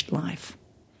 unvarnished life.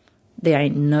 There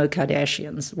ain't no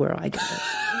Kardashians where I go.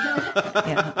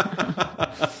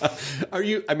 Are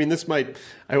you, I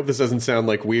hope this doesn't sound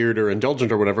like weird or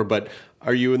indulgent or whatever, but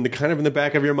are you in the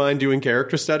back of your mind doing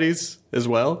character studies as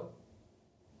well?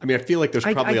 I mean, I feel like there's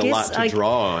probably a lot to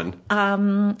draw on.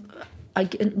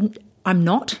 I'm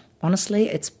not, honestly.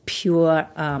 It's pure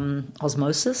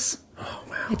osmosis. Oh,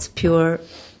 wow. It's pure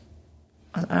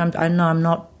I know I'm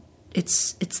not.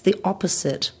 It's the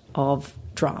opposite of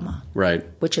drama, Right.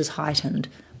 which is heightened,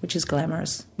 which is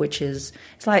glamorous, it's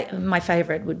like my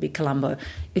favourite would be Columbo.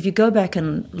 If you go back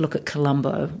and look at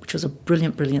Columbo, which was a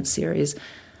brilliant, brilliant series,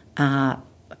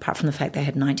 apart from the fact they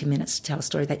had 90 minutes to tell a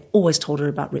story, they always told it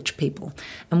about rich people.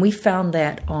 And we found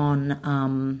that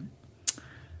on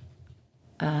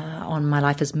My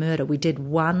Life as Murder. We did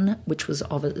one which was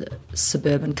of a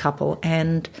suburban couple,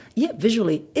 and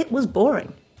visually it was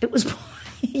boring. It was boring.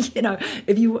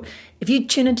 If you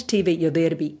tune into TV, you're there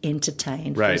to be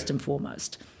entertained first and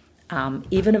foremost.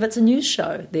 Even if it's a news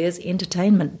show, there's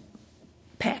entertainment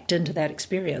packed into that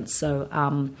experience. So,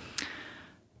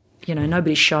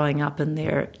 nobody's showing up in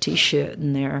their T-shirt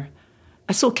and their...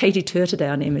 I saw Katie Tur today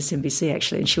on MSNBC,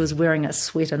 actually, and she was wearing a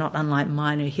sweater not unlike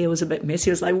mine. Her hair was a bit messy.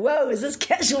 I was like, whoa, is this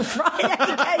Casual Friday,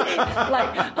 Katie?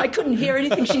 I couldn't hear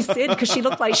anything she said because she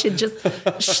looked like she'd just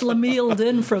schlemieled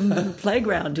in from the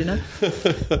playground,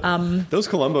 Those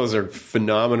Columbos are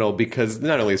phenomenal because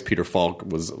not only is Peter Falk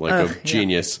was a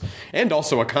genius and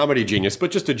also a comedy genius,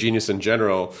 but just a genius in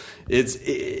general.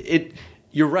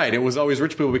 You're right. It was always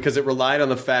rich people because it relied on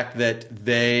the fact that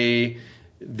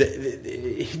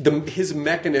his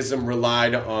mechanism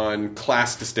relied on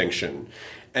class distinction,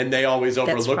 and they always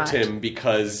overlooked him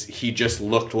because he just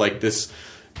looked like this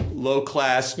low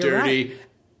class, dirty. Right.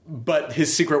 But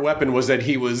his secret weapon was that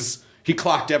he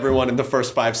clocked everyone in the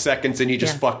first 5 seconds, and he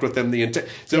just fucked with them the entire.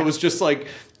 So it was just like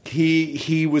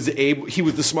he was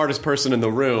the smartest person in the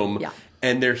room. Yeah.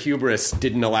 And their hubris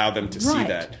didn't allow them to see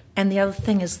that. And the other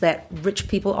thing is that rich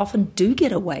people often do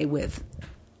get away with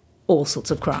all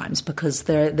sorts of crimes because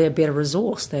they're better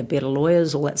resourced, they're better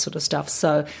lawyers, all that sort of stuff.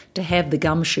 So to have the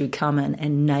gumshoe come in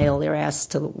and nail their ass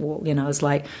to the wall, is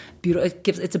like beautiful.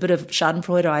 It's a bit of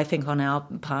Schadenfreude, I think, on our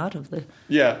part of the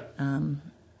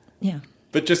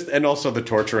But and also the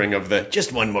torturing of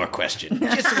just one more question,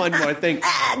 just one more thing,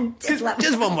 just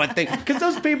one more thing. Because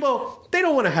those people, they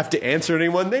don't want to have to answer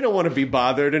anyone. They don't want to be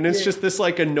bothered. And it's just this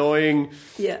annoying,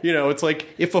 it's like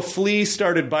if a flea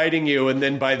started biting you and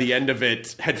then by the end of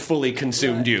it had fully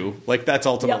consumed you, that's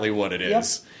ultimately what it is.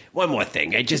 Yep. One more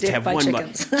thing. I just have one more.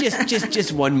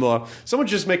 Just one more. Someone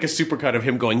just make a supercut of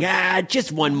him going,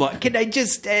 just one more. Can I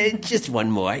just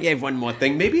one more? I have one more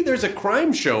thing. Maybe there's a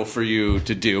crime show for you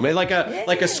to do. Maybe like a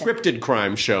scripted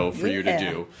crime show for you to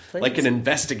do. Please. Like an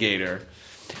investigator.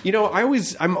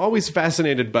 I'm always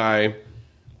fascinated by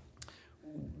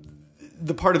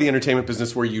the part of the entertainment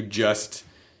business where you just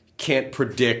can't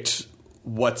predict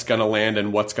what's going to land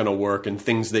and what's going to work, and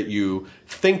things that you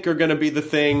think are going to be the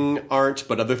thing aren't,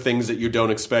 but other things that you don't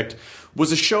expect.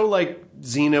 Was a show like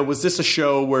Xena, was this a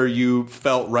show where you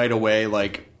felt right away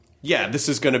this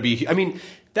is going to be... I mean,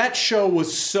 that show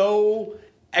was so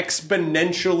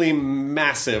exponentially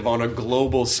massive on a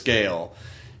global scale.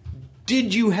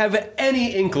 Did you have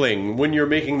any inkling when you're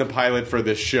making the pilot for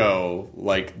this show,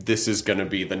 this is going to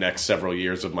be the next several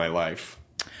years of my life?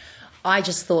 I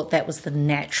just thought that was the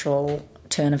natural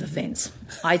turn of events.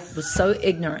 I was so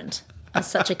ignorant. I was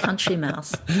such a country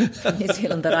mouse from New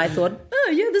Zealand that I thought,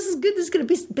 this is good. This is going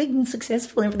to be big and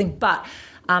successful and everything. But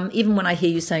even when I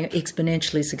hear you saying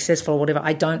exponentially successful or whatever,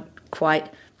 I don't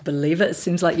quite believe it. It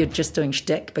seems like you're just doing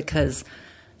shtick because,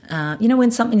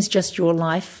 when something's just your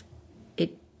life,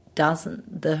 it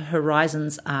doesn't. The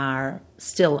horizons are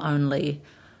still only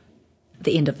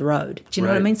the end of the road. Do you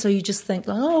know what I mean? So you just think,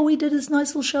 we did this nice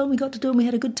little show and we got to do it and we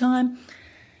had a good time.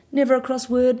 Never a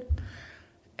crossword.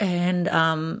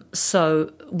 And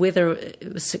so whether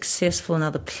it was successful in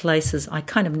other places, I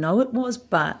kind of know it was,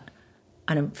 but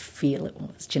I don't feel it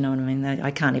was. Do you know what I mean? I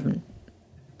can't even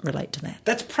relate to that.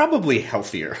 That's probably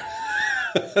healthier.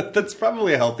 That's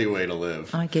probably a healthy way to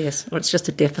live. I guess. Or it's just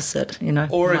a deficit,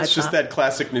 Or it's just that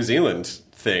classic New Zealand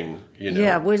thing,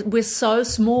 Yeah, we're so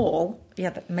small.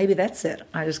 Yeah, maybe that's it.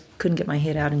 I just couldn't get my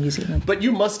head out in New Zealand. But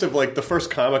you must have, the first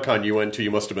Comic-Con you went to,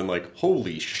 you must have been like,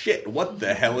 holy shit, what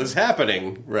the hell is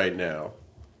happening right now?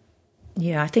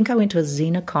 Yeah, I think I went to a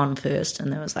XenaCon first,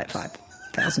 and there was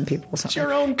 5,000 people or something. It's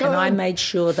your own con. And I made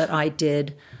sure that I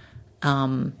did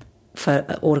for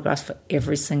autographs for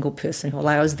every single person.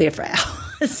 I was there for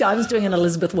hours. So I was doing an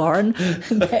Elizabeth Warren,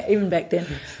 even back then.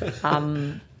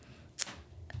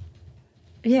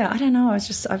 I don't know. I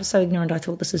was so ignorant. I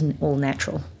thought this is all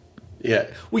natural. Yeah.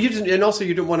 Well, you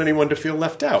didn't want anyone to feel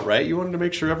left out, right? You wanted to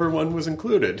make sure everyone was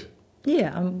included.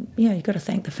 Yeah. You got to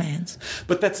thank the fans.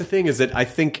 But that's the thing, is that I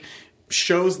think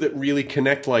shows that really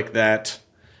connect like that,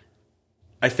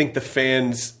 I think the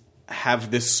fans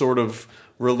have this sort of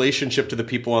relationship to the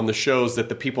people on the shows that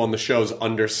the people on the shows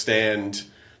understand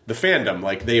the fandom.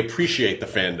 Like, they appreciate the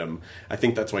fandom. I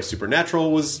think that's why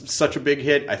Supernatural was such a big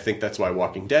hit. I think that's why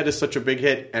Walking Dead is such a big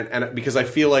hit. And because I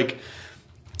feel like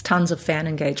tons of fan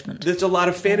engagement. There's a lot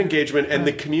of fan engagement, and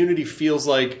the community feels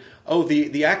like, oh,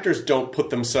 the actors don't put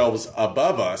themselves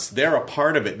above us. They're a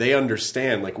part of it. They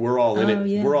understand. Like, we're all in it.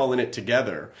 Yeah. We're all in it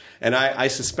together. And I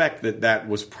suspect that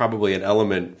was probably an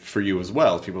element for you as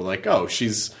well. People are like, oh,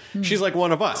 she's like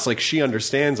one of us. Like, she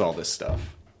understands all this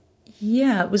stuff.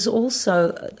 Yeah, it was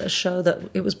also a show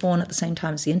that it was born at the same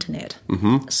time as the internet.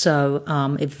 Mm-hmm. So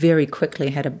it very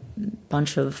quickly had a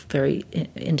bunch of very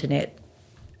internet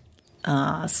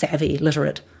savvy,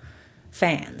 literate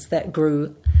fans that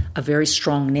grew a very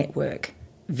strong network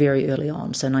very early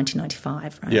on. So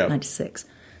 1995, right? Yeah. 96,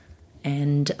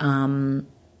 and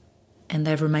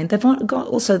they've remained. They've got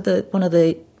also part of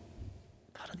the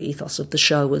ethos of the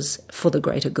show was for the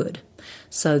greater good.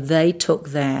 So they took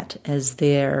that as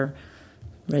their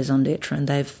raison d'etre, and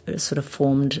they've sort of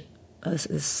formed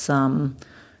this kind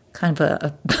of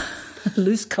a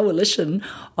loose coalition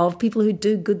of people who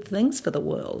do good things for the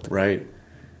world. Right.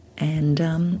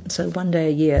 And so one day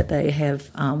a year they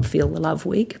have Feel the Love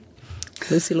Week.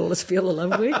 Lucy Lawless Feel the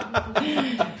Love Week.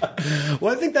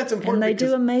 Well, I think that's important. And they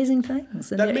do amazing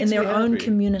things in their own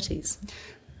communities.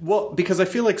 Well, because I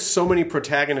feel like so many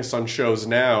protagonists on shows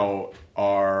now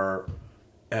are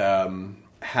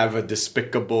have a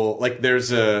despicable, like,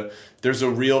 there's a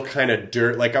real kind of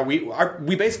dirt, like,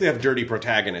 we basically have dirty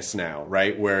protagonists now,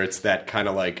 right? Where it's that kind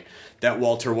of like that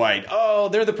Walter White. Oh,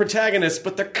 they're the protagonists,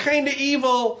 but they're kind of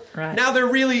evil. Right. Now they're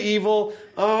really evil.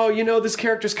 Oh, this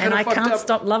character's kind of fucked up. And I can't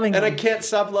stop loving them. it. And I can't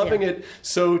stop loving it.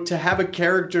 So to have a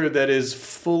character that is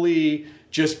fully,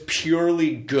 just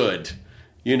purely good,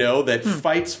 that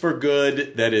fights for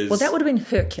good, that is... Well, that would have been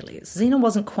Hercules. Xena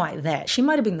wasn't quite that. She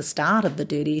might have been the start of the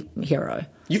dirty hero.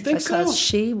 You think so? Because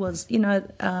she was,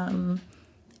 because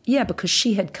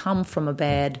she had come from a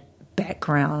bad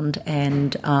background,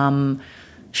 and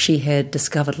she had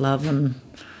discovered love and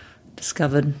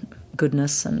discovered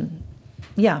goodness, and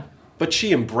But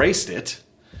she embraced it.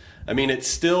 I mean, it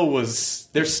still was...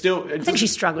 There's still... I think she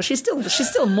struggled. She still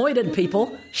moided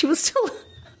people. She was still...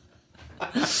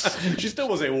 She still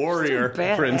was a warrior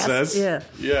princess. Yeah.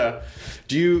 Yeah.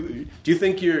 Do you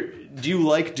think do you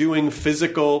like doing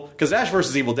physical? Because Ash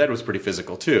vs. Evil Dead was pretty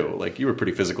physical too. Like, you were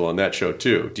pretty physical on that show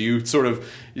too. Do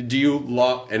you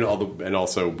love and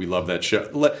also we love that show.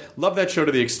 Love that show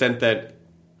to the extent that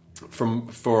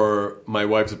for my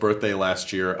wife's birthday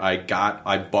last year, I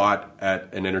bought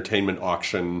at an entertainment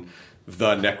auction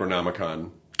the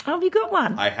Necronomicon. Oh, you got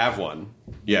one? I have one.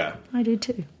 Yeah. I do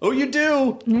too. Oh, you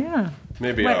do? Yeah.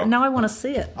 Maybe Wait, now I want to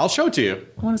see it. I'll show it to you.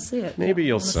 I want to see it. Maybe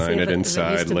you'll sign it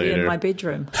inside it used to later. Be in my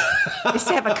bedroom. I used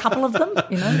to have a couple of them,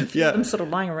 Yeah. them sort of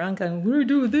lying around going, what do we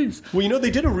do with these? Well,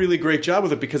 they did a really great job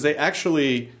with it because they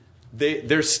actually,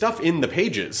 there's stuff in the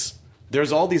pages.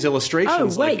 There's all these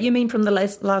illustrations. Oh, wait, you mean from the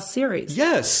last series?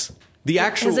 Yes. The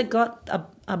actual... Has it got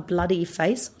a bloody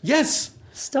face? Yes.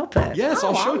 Stop it. Yes,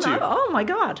 I'll show it to you. Oh, my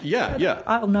God. Yeah.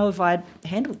 I'll know if I'd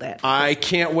handled that. I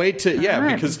can't wait to... Yeah,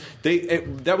 right. Because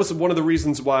that was one of the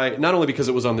reasons why, not only because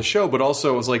it was on the show, but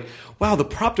also it was like, wow, the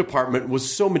prop department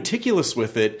was so meticulous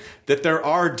with it that there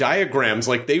are diagrams.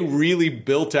 Like, they really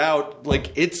built out...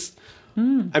 Like, it's...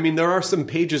 I mean, there are some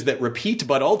pages that repeat,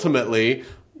 but ultimately...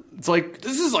 It's like,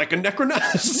 this is like a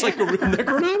Necronomicon. This is like a real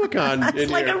Necronomicon.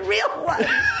 It's like a real one.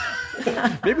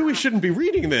 Maybe we shouldn't be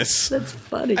reading this. That's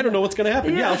funny. I don't know what's going to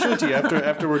happen. Yeah, I'll show it to you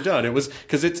after we're done. It was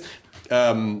because it's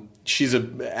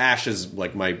Ash is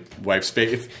like my wife's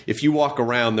favorite. If you walk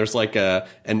around, there's like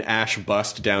an Ash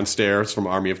bust downstairs from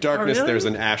Army of Darkness. Oh, really? There's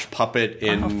an Ash puppet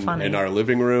in our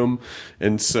living room.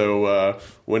 And so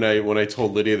when I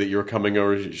told Lydia that you were coming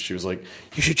over, she was like,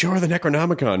 "You should show her the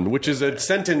Necronomicon," which is a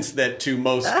sentence that to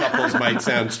most couples might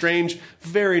sound strange.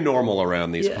 Very normal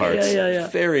around these parts. Yeah.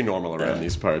 Very normal around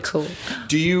these parts. Cool.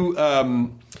 Do you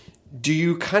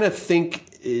kind of think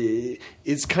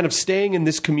is kind of staying in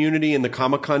this community, in the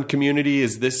Comic-Con community,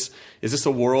 is this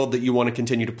a world that you want to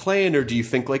continue to play in, or do you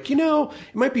think like, it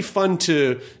might be fun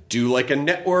to do like a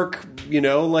network,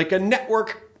 like a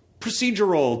network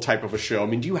procedural type of a show? I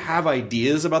mean, do you have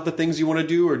ideas about the things you want to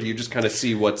do, or do you just kind of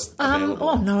see what's available?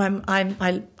 Oh no,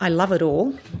 I love it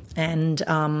all, and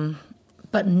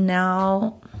but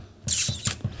now.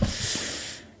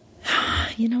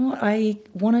 You know what I'd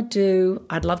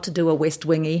love to do a West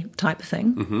Wingy type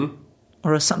thing,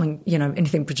 or something,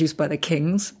 anything produced by the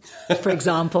Kings, for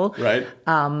example. Right.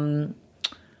 I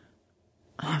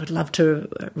would love to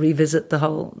revisit the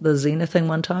Xena thing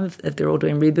one time if they're all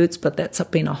doing reboots, but that's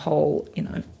been a whole,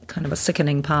 kind of a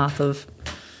sickening path a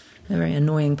very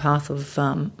annoying path of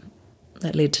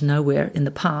that led to nowhere in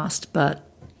the past, but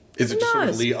Is it just sort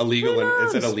of knows? illegal? Who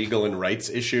Is it a knows? legal and rights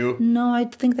issue? no, I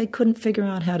think they couldn't figure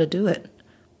out how to do it.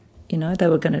 You know, they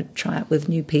were going to try it with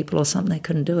new people or something. They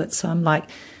couldn't do it. So I'm like,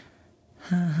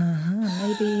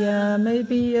 maybe. What do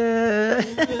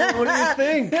you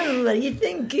think? What do you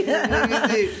think?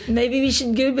 Maybe we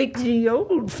should go back to the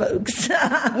old folks.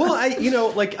 Well,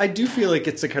 I do feel like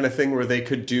it's the kind of thing where they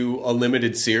could do a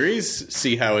limited series,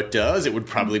 see how it does. It would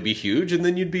probably be huge, and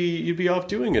then you'd be off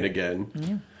doing it again.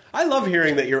 Yeah. I love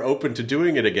hearing that you're open to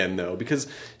doing it again, though, because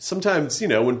sometimes,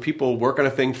 when people work on a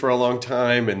thing for a long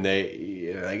time and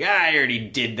they're like, I already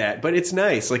did that, but it's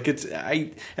nice. Like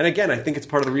and again, I think it's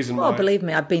part of the reason why. Well, believe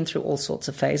me, I've been through all sorts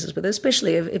of phases with it,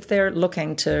 especially if they're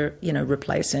looking to,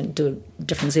 replace and do a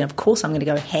different scene. Of course, I'm going to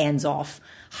go hands off,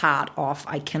 heart off.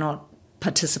 I cannot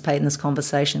participate in this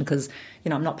conversation because,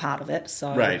 I'm not part of it.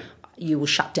 So right. You will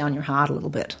shut down your heart a little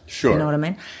bit. Sure. You know what I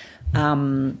mean?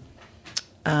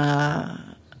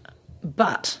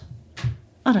 But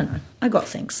I don't know. I got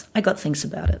things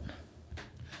about it.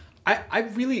 I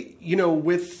really,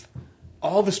 with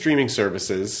all the streaming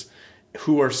services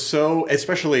who are so,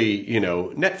 especially,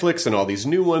 Netflix and all these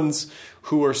new ones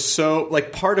who are so,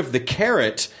 like, part of the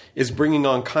carrot is bringing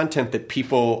on content that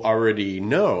people already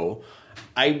know.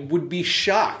 I would be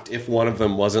shocked if one of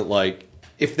them wasn't like,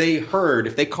 if they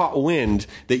caught wind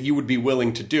that you would be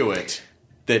willing to do it,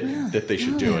 that they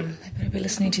should do it. They better be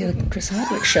listening to the Chris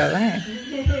Hardwick show, eh?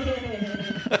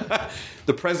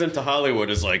 The president of Hollywood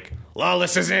is like,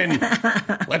 Lawless is in.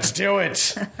 Let's do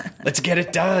it. Let's get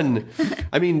it done.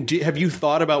 I mean, have you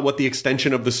thought about what the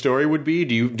extension of the story would be?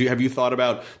 Have you thought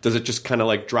about, does it just kind of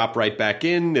like drop right back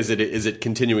in? Is it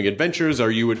continuing adventures?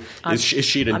 Is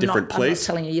she in a different place?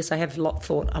 I'm not telling you. Yes, I have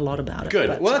thought a lot about it. Good.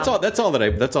 But, well, that's all I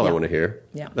want to hear.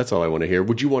 Yeah. That's all I want to hear.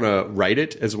 Would you want to write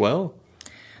it as well?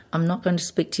 I'm not going to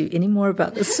speak to you anymore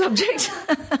about this subject.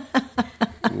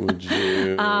 Would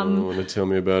you want to tell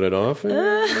me about it often?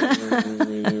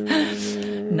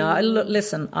 No,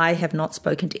 listen, I have not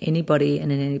spoken to anybody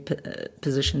in any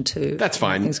position to... That's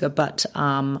fine. Things go, but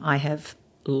I have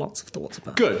lots of thoughts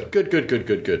about it. Good.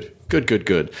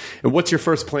 And what's your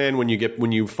first plan when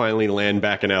you finally land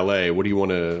back in LA? What do you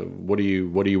want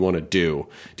to do?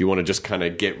 Do you want to just kind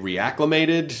of get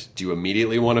reacclimated? Do you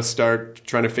immediately want to start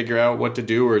trying to figure out what to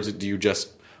do, or do you just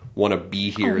want to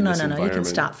be here in this environment? No. You can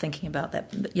start thinking about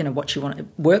that. What you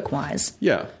want work-wise.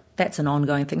 Yeah, that's an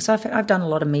ongoing thing. So I've done a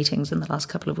lot of meetings in the last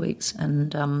couple of weeks,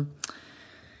 and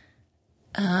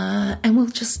we'll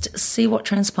just see what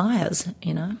transpires.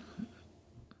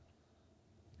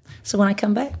 So when I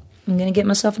come back, I'm going to get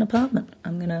myself an apartment.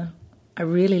 I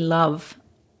really love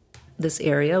this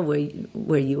area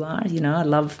where you are. I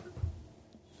love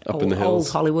in the hills, old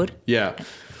Hollywood. Yeah.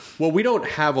 Well, we don't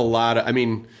have a lot of,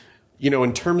 in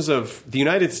terms of the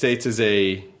United States is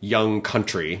a young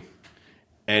country,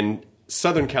 and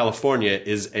Southern California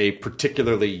is a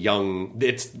particularly young,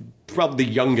 it's probably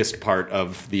the youngest part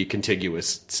of the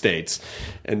contiguous states.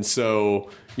 And so,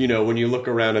 when you look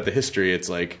around at the history, it's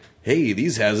like, hey,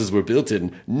 these houses were built in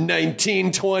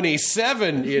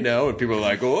 1927, and people are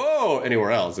like, whoa,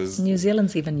 anywhere else is... New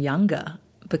Zealand's even younger,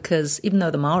 because even though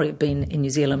the Maori have been in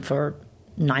New Zealand for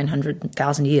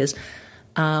 900,000 years,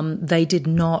 they did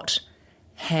not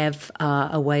have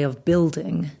a way of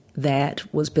building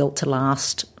that was built to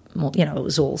last more, it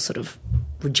was all sort of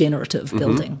regenerative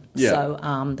building. Yeah.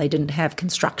 So they didn't have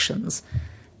constructions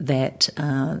that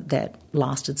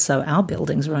lasted. So our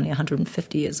buildings are only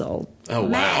 150 years old. Oh,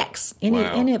 max.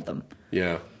 Wow. Any of them.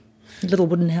 Yeah. Little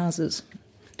wooden houses.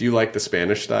 Do you like the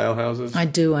Spanish style houses? I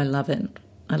do. I love it.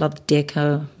 I love the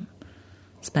deco.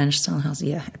 Spanish style houses.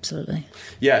 Yeah, absolutely.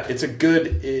 Yeah, it's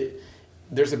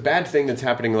there's a bad thing that's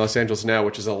happening in Los Angeles now,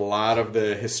 which is a lot of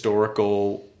the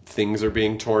historical things are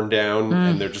being torn down,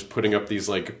 and they're just putting up these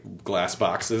like glass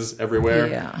boxes everywhere.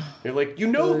 Yeah. You're like,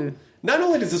 not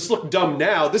only does this look dumb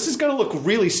now, this is going to look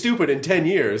really stupid in 10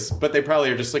 years, but they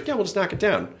probably are just like, yeah, we'll just knock it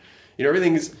down.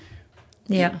 Everything is...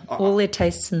 Yeah, all their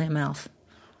tastes in their mouth.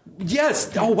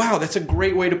 Yes. Oh, wow, that's a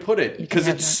great way to put it. Because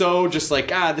it's so just like,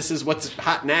 this is what's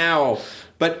hot now.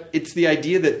 But it's the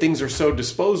idea that things are so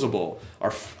disposable.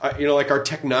 Like our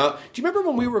technology. Do you remember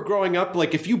when we were growing up?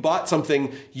 Like, if you bought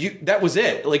something, that was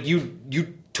it. Like, you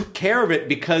took care of it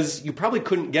because you probably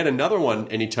couldn't get another one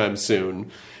anytime soon.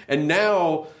 And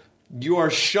now you are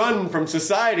shunned from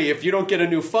society if you don't get a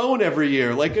new phone every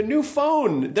year. Like, a new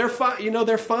phone, they're fine.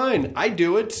 They're fine. I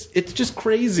do it. It's just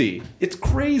crazy. It's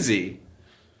crazy.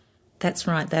 That's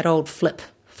right. That old flip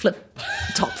flip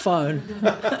top phone.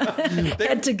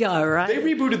 Had to go, right? They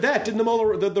rebooted that, didn't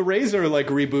the Razor like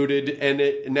rebooted,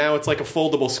 and now it's like a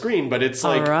foldable screen, but it's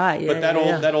like, right. Yeah,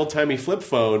 but that old timey flip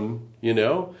phone, you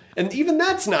know, and even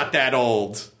that's not that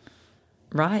old,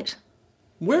 right?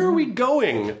 Where are we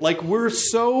going? Like we're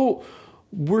so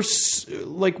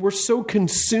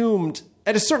consumed.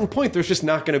 At a certain point, there's just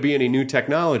not going to be any new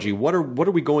technology. What are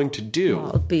we going to do? Well,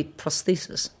 it'll be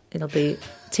prosthesis. It'll be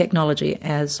technology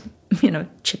as,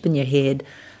 chip in your head,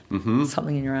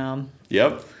 something in your arm.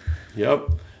 Yep.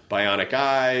 Bionic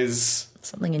eyes.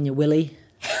 Something in your willy.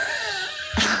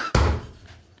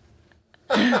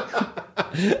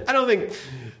 I don't think...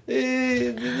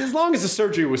 as long as the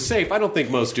surgery was safe, I don't think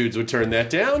most dudes would turn that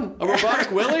down. A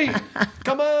robotic willy?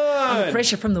 Come on!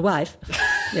 Pressure from the wife.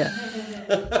 Yeah.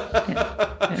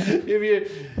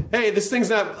 Hey, this thing's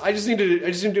not... I just need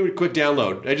to do a quick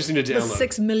download. I just need to download. The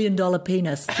 $6 million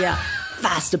penis. Yeah.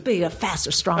 Faster, bigger,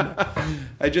 faster, stronger.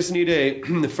 I just need a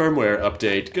firmware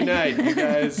update. Good night. You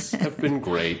guys have been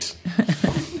great.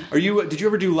 Did you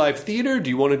ever do live theater? Do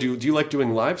you like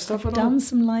doing live stuff at all? Done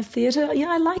some live theater. Yeah,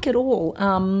 I like it all.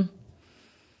 I'm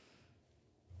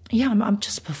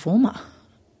just a performer.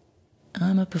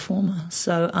 I'm a performer.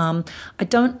 So I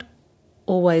don't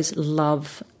always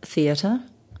love theater.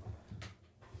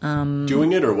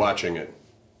 Doing it or watching it?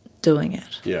 Doing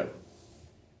it. Yeah.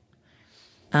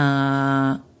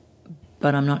 But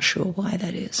I'm not sure why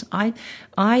that is.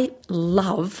 I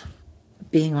love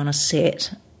being on a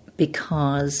set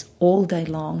because all day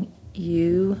long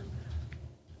you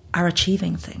are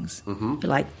achieving things. You're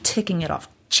like ticking it off.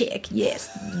 Check, yes.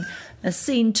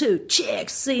 Scene 2, check.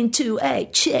 Scene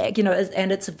 2A, check.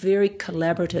 And it's a very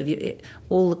collaborative.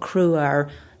 All the crew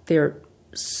they're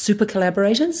super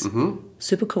collaborators,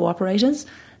 super cooperators,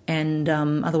 and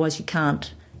otherwise you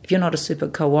can't. If you're not a super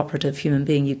cooperative human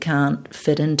being, you can't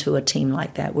fit into a team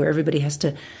like that, where everybody has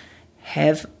to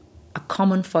have a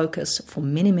common focus for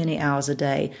many, many hours a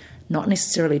day, not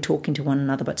necessarily talking to one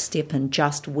another, but step in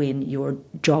just when your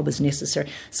job is necessary.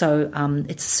 So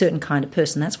it's a certain kind of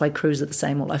person. That's why crews are the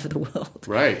same all over the world.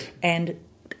 Right. And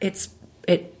it's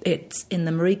in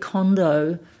the Marie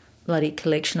Kondo bloody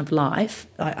collection of life.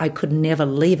 I could never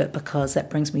leave it because that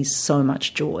brings me so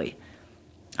much joy.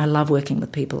 I love working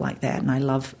with people like that, and I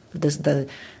love the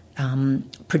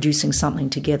producing something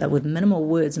together with minimal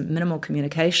words and minimal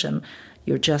communication.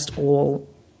 You're just all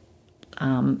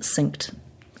synced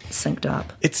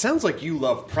up. It sounds like you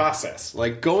love process.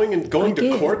 Like going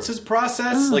to courts is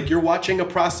process. Like you're watching a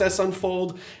process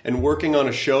unfold, and working on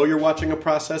a show, you're watching a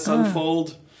process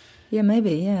unfold. Yeah,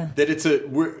 maybe. Yeah. That it's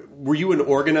were you an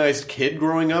organized kid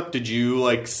growing up? Did you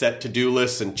like set to-do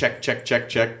lists and check?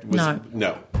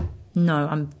 No,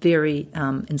 I'm very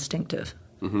instinctive.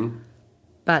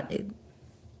 But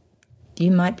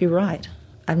you might be right.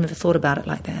 I've never thought about it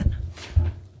like that.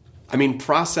 I mean,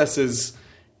 processes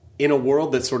in a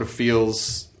world that sort of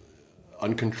feels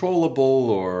uncontrollable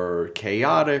or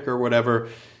chaotic or whatever,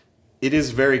 it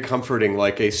is very comforting,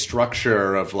 like a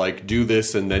structure of like do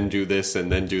this and then do this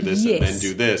and then do this and then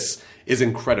do this is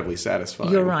incredibly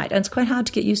satisfying. You're right. And it's quite hard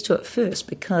to get used to at first,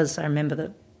 because I remember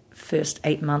the first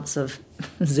 8 months of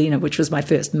Xena, which was my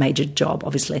first major job,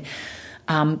 obviously,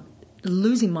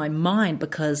 losing my mind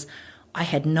because I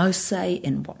had no say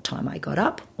in what time I got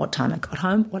up, what time I got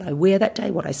home, what I wear that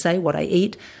day, what I say, what I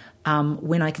eat,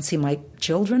 when I can see my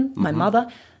children, my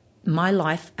mother. My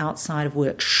life outside of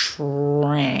work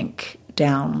shrank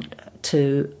down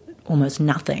to almost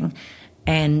nothing.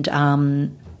 And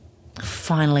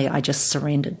finally I just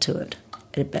surrendered to it.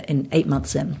 In 8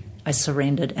 months in, I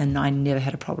surrendered, and I never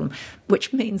had a problem,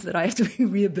 which means that I have to be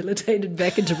rehabilitated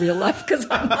back into real life because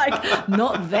I'm like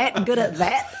not that good at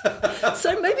that.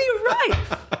 So maybe you're right.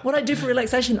 What I do for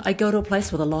relaxation, I go to a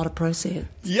place with a lot of process.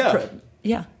 Yeah.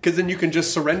 Yeah. Because then you can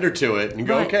just surrender to it and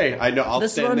go, okay, I know, I'll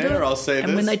stand there, I'll say this.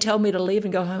 And when they tell me to leave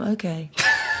and go home, okay.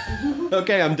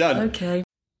 Okay, I'm done. Okay.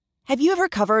 Have you ever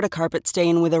covered a carpet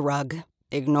stain with a rug?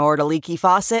 Ignored a leaky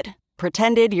faucet?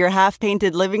 Pretended your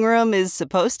half-painted living room is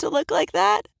supposed to look like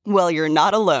that? Well, you're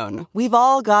not alone. We've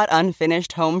all got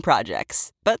unfinished home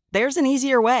projects. But there's an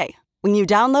easier way. When you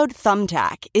download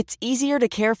Thumbtack, it's easier to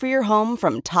care for your home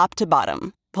from top to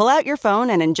bottom. Pull out your phone,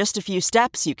 and in just a few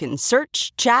steps, you can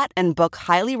search, chat, and book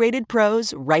highly rated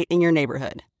pros right in your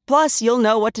neighborhood. Plus, you'll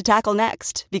know what to tackle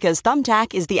next, because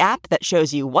Thumbtack is the app that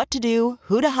shows you what to do,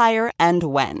 who to hire, and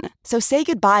when. So say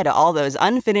goodbye to all those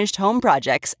unfinished home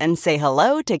projects and say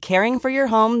hello to caring for your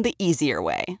home the easier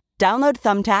way. Download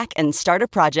Thumbtack and start a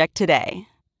project today.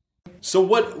 So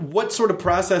what sort of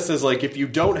processes, like if you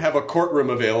don't have a courtroom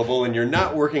available and you're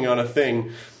not working on a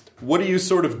thing, what do you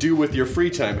sort of do with your free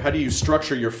time? How do you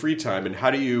structure your free time, and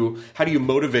how do you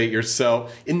motivate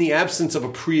yourself in the absence of a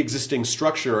pre-existing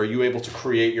structure? Are you able to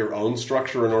create your own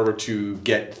structure in order to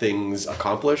get things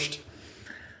accomplished?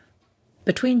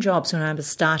 Between jobs, when I was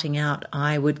starting out,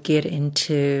 I would get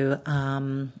into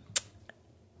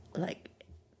like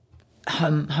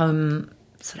home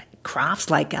sort of crafts,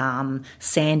 like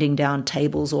sanding down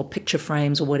tables or picture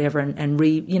frames or whatever, and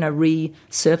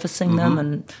resurfacing them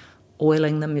and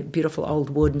oiling them, beautiful old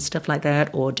wood and stuff like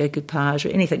that, or decoupage or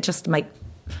anything, just to make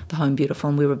the home beautiful.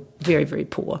 And we were very, very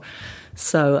poor.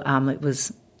 So it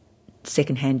was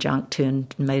secondhand junk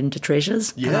made into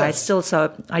treasures. Yes.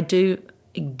 And I do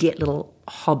get little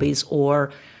hobbies,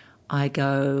 or I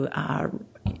go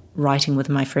writing with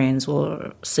my friends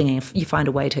or singing. You find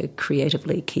a way to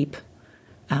creatively get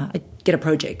a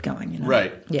project going.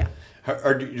 Right. Yeah.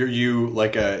 Are you do you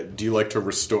like to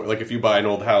restore? Like, if you buy an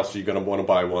old house, are you going to want to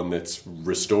buy one that's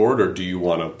restored, or do you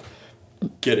want to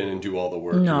get in and do all the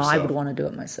work yourself? I would want to do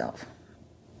it myself.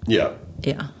 Yeah.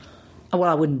 Yeah. Well,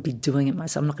 I wouldn't be doing it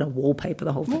myself. I'm not going to wallpaper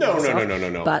the whole thing myself.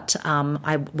 No. But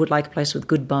I would like a place with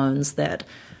good bones that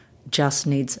just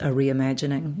needs a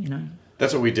reimagining,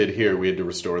 That's what we did here. We had to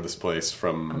restore this place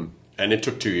and it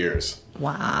took 2 years.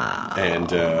 Wow.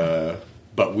 And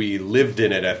but we lived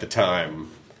in it at the time.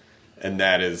 And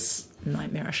that is...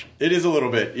 nightmarish. It is a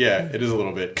little bit, yeah, it is a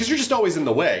little bit. Because you're just always in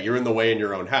the way. You're in the way in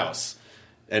your own house.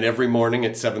 And every morning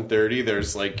at 7:30,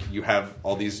 there's you have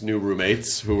all these new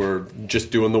roommates who are just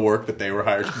doing the work that they were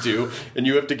hired to do. And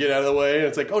you have to get out of the way. And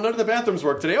it's like, oh, none of the bathrooms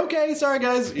work today. Okay, sorry,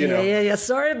 guys. You know. Yeah.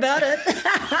 Sorry about it.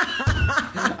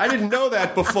 I didn't know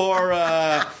that before...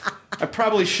 I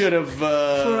probably should have...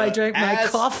 before I drank my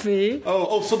coffee.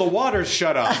 Oh, so the water's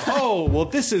shut off. Oh, well,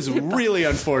 this is really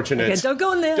unfortunate. Okay, don't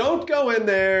go in there. Don't go in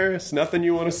there. It's nothing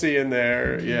you want to see in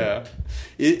there. Yeah.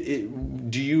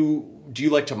 Do you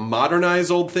like to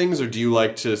modernize old things, or do you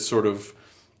like to sort of,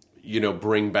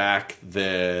 bring back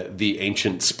the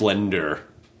ancient splendor?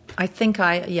 I think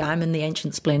I'm in the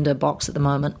ancient splendor box at the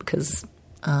moment because,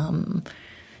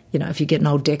 if you get an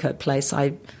old deco place,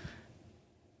 I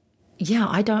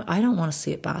don't want to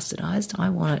see it bastardized. I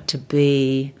want it to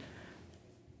be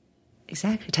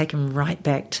exactly taken right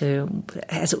back to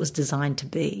as it was designed to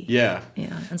be. Yeah.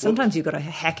 Yeah. And sometimes you've got to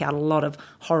hack out a lot of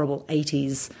horrible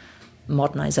 80s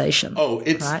modernization. Oh,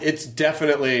 it's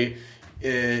definitely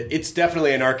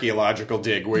an archaeological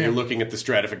dig where you're looking at the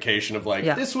stratification of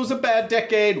this was a bad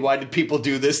decade. Why did people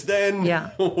do this then? Yeah.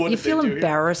 You feel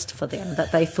embarrassed for them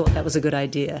that they thought that was a good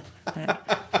idea. Yeah.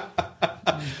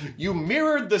 You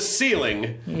mirrored the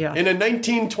ceiling in a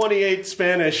 1928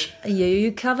 Spanish. Yeah,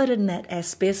 you covered in that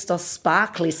asbestos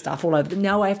sparkly stuff all over.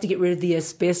 Now I have to get rid of the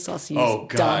asbestos, you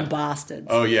dumb bastards.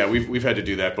 Oh, yeah, we've had to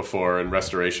do that before in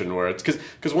restoration where it's...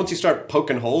 Because once you start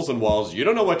poking holes in walls, you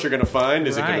don't know what you're going to find.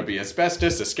 Is it going to be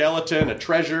asbestos, a skeleton, a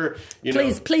treasure?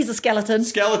 Please, a skeleton.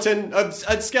 Skeleton,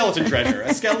 a skeleton treasure.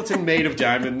 A skeleton made of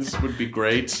diamonds would be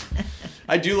great.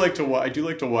 I do like to watch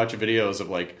videos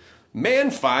of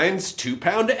man finds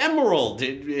 2-pound emerald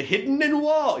hidden in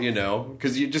wall,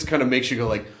 because it just kind of makes you go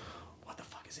what the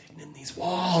fuck is hidden in these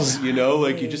walls? You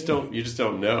just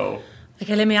don't know.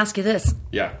 Okay, let me ask you this.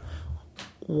 Yeah.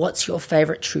 What's your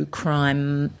favorite true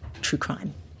crime?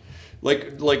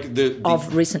 Like the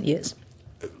of recent years.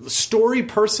 Story,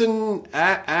 person,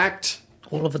 act.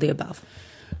 All of the above.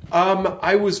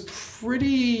 I was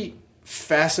pretty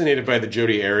fascinated by the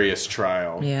Jodi Arias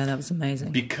trial. Yeah, that was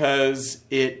amazing. Because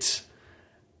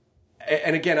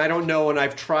and again, I don't know, and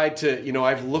I've tried to,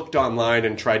 I've looked online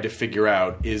and tried to figure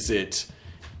out, is it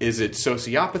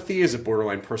sociopathy? Is it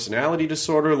borderline personality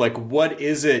disorder? What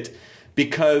is it?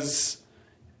 Because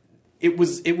it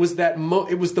was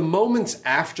the moments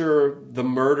after the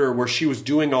murder where she was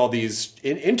doing all these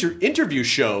interview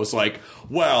shows,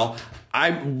 we're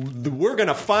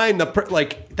gonna find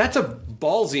that's a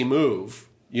ballsy move,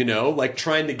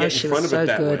 trying to get in front of it that way. She was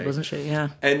so good, wasn't she? Yeah.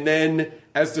 And then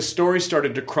as the story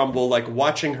started to crumble,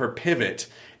 watching her pivot,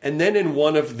 and then in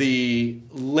one of the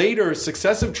later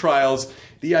successive trials,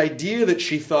 the idea that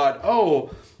she thought, oh,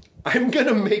 I'm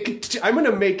gonna make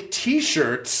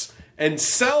T-shirts and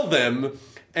sell them,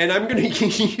 and I'm going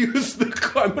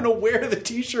to I'm going to wear the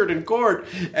T-shirt in court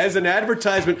as an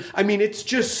advertisement. I mean, it's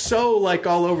just so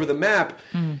all over the map.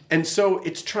 And so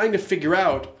it's trying to figure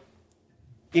out,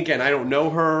 again, I don't know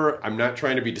her. I'm not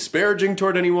trying to be disparaging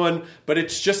toward anyone, but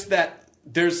it's just that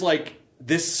there's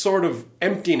this sort of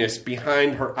emptiness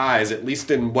behind her eyes, at least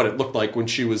in what it looked like when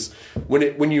she was,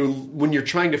 when you're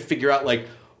trying to figure out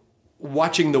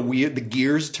watching the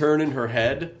gears turn in her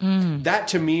head, that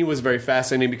to me was very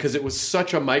fascinating because it was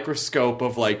such a microscope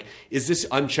of like, is this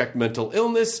unchecked mental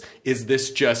illness? Is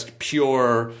this just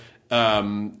pure,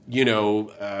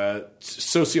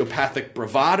 sociopathic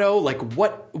bravado? Like,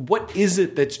 what is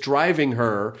it that's driving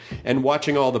her? And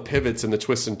watching all the pivots and the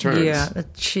twists and turns. Yeah,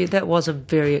 that was a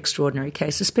very extraordinary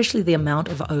case, especially the amount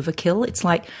of overkill. It's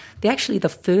like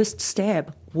the first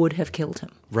stab would have killed him.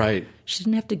 Right. She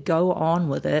didn't have to go on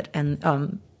with it and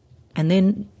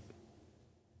then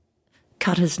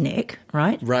cut his neck,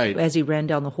 right? Right. As he ran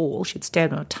down the hall. She'd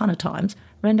stabbed him a ton of times,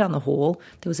 ran down the hall.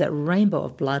 There was that rainbow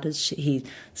of blood as he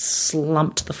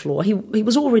slumped to the floor. He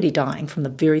was already dying from the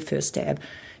very first stab.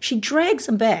 She drags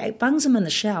him back, bungs him in the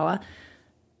shower,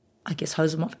 I guess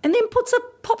hoses him off, and then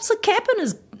pops a cap in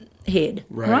his head,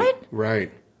 right?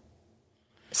 Right.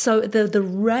 So the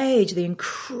rage, the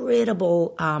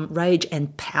incredible rage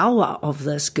and power of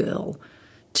this girl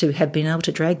to have been able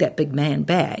to drag that big man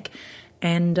back,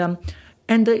 and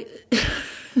the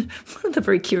one of the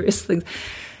very curious things,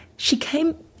 she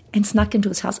came and snuck into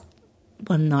his house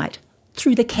one night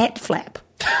through the cat flap.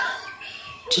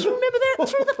 Do you remember that?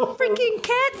 Through the freaking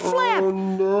cat flap. Oh,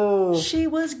 no. She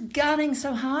was gunning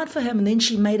so hard for him, and then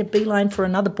she made a beeline for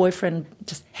another boyfriend,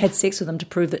 just had sex with him to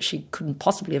prove that she couldn't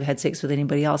possibly have had sex with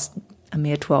anybody else a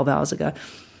mere 12 hours ago.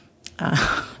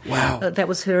 Wow. That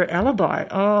was her alibi.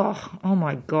 Oh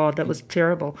my God, that was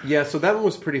terrible. Yeah, so that one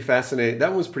was pretty fascinating. That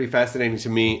one was pretty fascinating to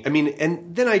me. I mean,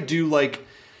 and then I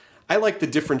like the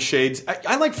different shades.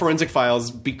 I like Forensic Files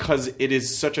because it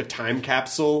is such a time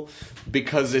capsule,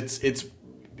 because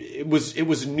it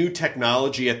was new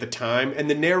technology at the time, and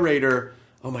the narrator,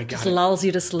 oh my God, just lulls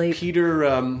you to sleep. Peter,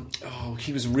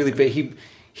 he was really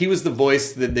he was the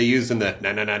voice that they used in the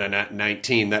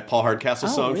 19, that Paul Hardcastle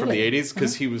song from the 80s,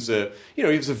 because he was a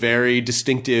very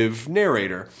distinctive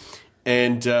narrator.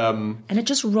 And it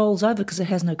just rolls over because it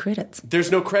has no credits.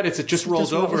 There's no credits. It just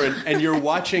rolls over, and you're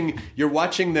watching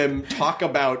them talk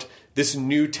about this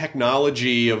new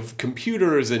technology of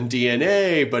computers and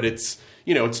DNA, but it's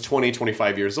 20,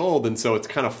 25 years old, and so it's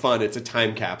kind of fun. It's a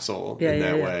time capsule in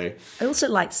that way. I also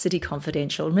liked City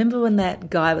Confidential. Remember when that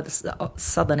guy with the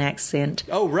southern accent?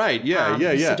 Oh, right. Yeah.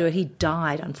 Used to do it. He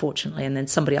died, unfortunately, and then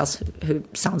somebody else who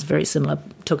sounds very similar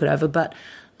took it over. But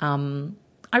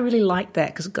I really liked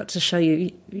that because it got to show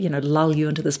you, lull you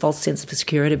into this false sense of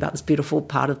security about this beautiful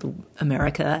part of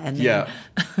America, and then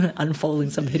unfolding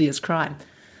some hideous crime.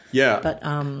 Yeah, but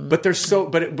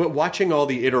watching all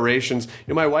the iterations.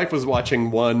 My wife was watching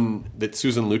one that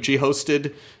Susan Lucci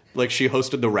hosted. Like, she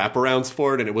hosted the wraparounds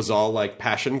for it, and it was all like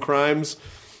passion crimes,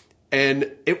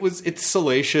 and it's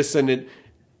salacious, and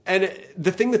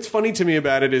the thing that's funny to me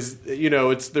about it is,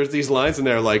 there's these lines in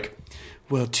there like,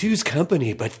 well, 2's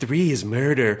company, but 3 is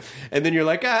murder, and then you're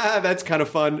like, that's kind of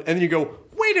fun, and then you go,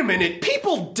 wait a minute,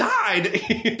 people died,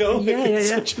 It's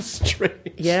such a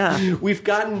strange. Yeah,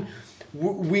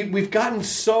 We've gotten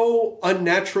so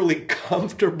unnaturally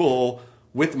comfortable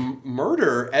with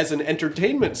murder as an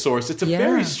entertainment source. It's a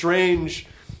very strange.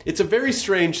 It's a very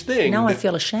strange thing. Now I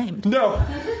feel ashamed. No,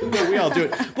 we all do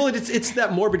it. Well, it's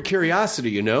that morbid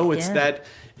curiosity, It's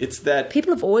that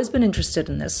people have always been interested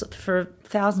in this for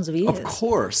thousands of years. Of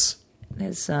course, they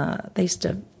used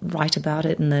to write about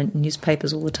it in the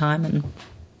newspapers all the time, and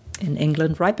in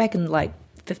England, right back in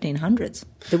 1500s.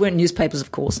 There weren't newspapers,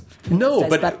 of course. No,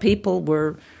 but people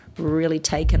were really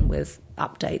taken with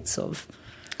updates of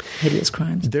hideous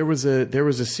crimes. There was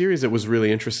a series that was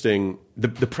really interesting. The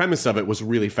premise of it was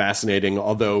really fascinating,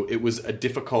 although it was a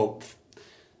difficult,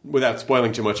 without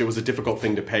spoiling too much, it was a difficult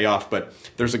thing to pay off. But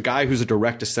there's a guy who's a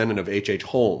direct descendant of H.H.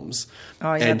 Holmes.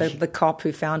 Oh yeah, the cop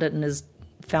who found it and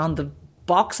found the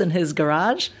box in his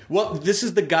garage. Well, this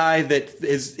is the guy that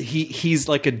is he's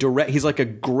a direct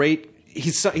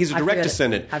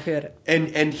descendant. I've heard it.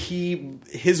 And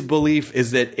his belief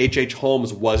is that H.H.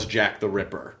 Holmes was Jack the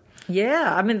Ripper.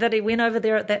 Yeah, I mean, that he went over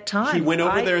there at that time. He went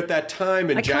over there at that time,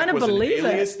 and Jack was an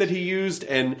alias that he used,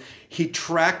 and he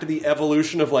tracked the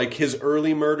evolution of his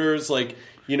early murders.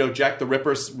 Jack the Ripper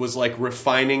was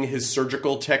refining his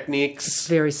surgical techniques. It's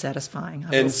very satisfying.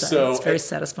 It's a very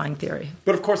satifying theory.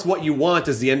 But of course, what you want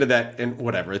is the end of that, and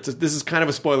whatever. This is kind of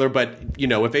a spoiler, but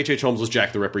if H.H. Holmes was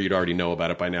Jack the Ripper, you'd already know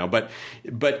about it by now. But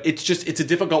it's a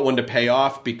difficult one to pay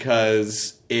off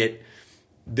because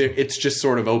it's just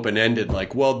sort of open-ended.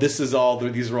 These are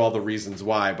all the reasons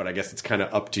why, but I guess it's kind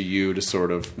of up to you to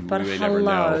sort of. But never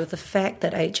know. The fact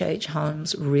that H.H.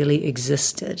 Holmes really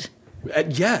existed.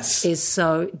 Yes, is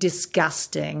so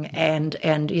disgusting, and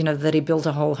that he built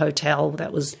a whole hotel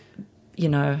that was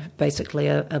basically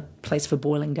a place for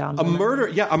boiling down a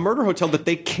murder hotel that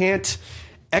they can't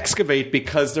excavate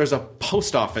because there's a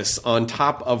post office on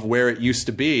top of where it used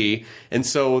to be, and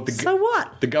so So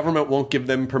what? the government won't give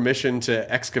them permission to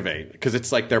excavate because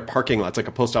it's like their parking lot. It's like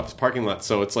a post office parking lot,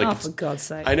 so it's like Oh, for God's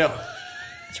sake. I know.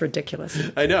 It's ridiculous.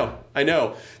 I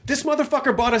know. This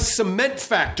motherfucker bought a cement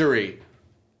factory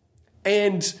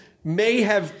and may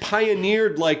have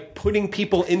pioneered like putting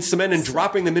people in cement and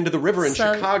dropping them into the river in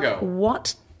So Chicago.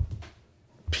 What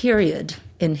period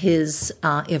in his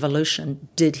evolution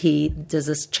does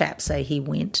this chap say he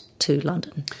went to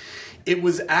London? It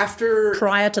was after...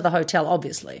 Prior to the hotel,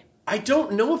 obviously. I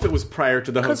don't know if it was prior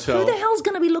to the Because hotel. who the hell's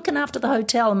going to be looking after the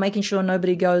hotel and making sure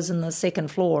nobody goes in the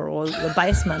second floor or the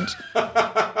basement? Do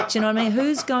you know what I mean?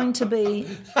 Who's going to be...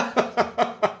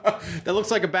 That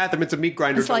looks like a bathroom. It's a meat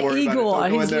grinder. It's like Don't worry about it. Igor. Don't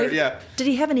go in He's there. left- Yeah. Did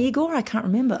he have an Igor? I can't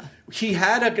remember. He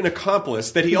had an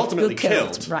accomplice that he ultimately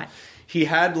killed. Right. He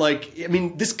had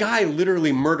this guy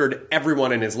literally murdered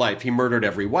everyone in his life. He murdered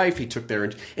every wife. He took their...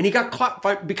 And he got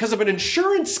caught because of an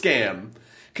insurance scam.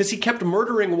 Because he kept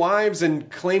murdering wives and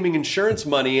claiming insurance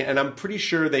money. And I'm pretty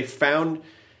sure they found...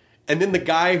 And then the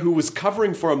guy who was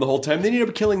covering for him the whole time, they ended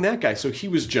up killing that guy. So he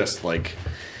was just like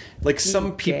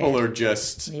some people are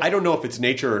just... I don't know if it's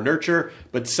nature or nurture,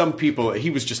 but some people... He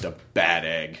was just a bad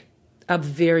egg. A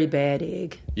very bad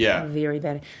egg. Yeah. A very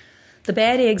bad egg. The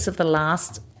bad eggs of the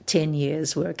last 10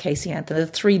 years were Casey Anthony.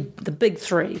 The big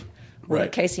three were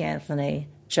Right. Casey Anthony,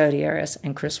 Jodi Arias,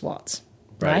 and Chris Watts.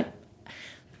 Right.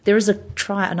 There is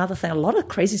another thing. A lot of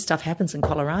crazy stuff happens in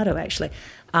Colorado, actually.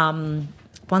 One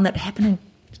that happened in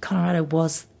Colorado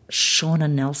was Shauna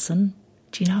Nelson.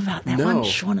 Do you know about that one? No.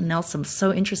 Shauna Nelson,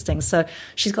 so interesting. So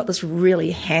she's got this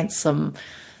really handsome,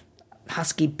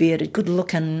 husky bearded,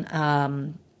 good-looking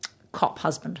cop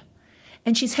husband.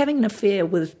 And she's having an affair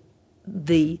with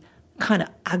the kind of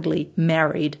ugly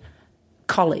married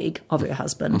colleague of her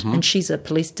husband. And she's a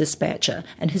police dispatcher.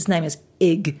 And his name is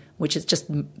Ig, which is just...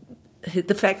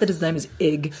 The fact that his name is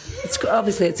Ig,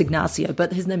 obviously it's Ignacio,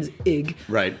 but his name is Ig.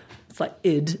 Right. It's like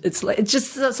Id. It's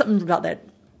just something about that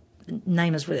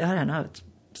name is really, I don't know, it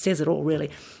says it all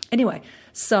really. Anyway,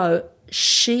 so does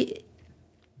she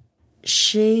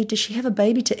have a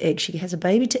baby to Ig? She has a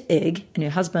baby to Ig, and her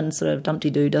husband, sort of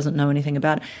Dumpty-Doo, doesn't know anything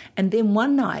about it. And then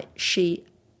one night she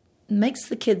makes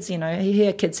the kids,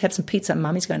 here kids have some pizza,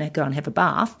 mummy's going to go and have a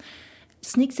bath,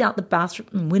 sneaks out the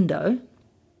bathroom window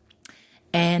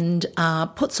and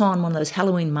puts on one of those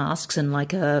Halloween masks and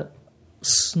like a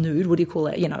snood, what do you call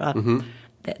that?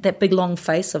 That big long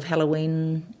face of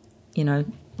Halloween,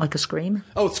 like a Scream.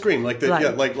 Oh, Scream, like the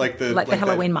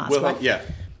Halloween mask, right? Yeah.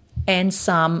 And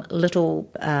some little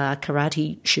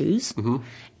karate shoes,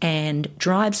 and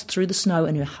drives through the snow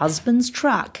in her husband's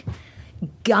truck,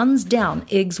 guns down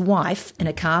Ig's wife in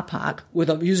a car park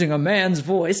using a man's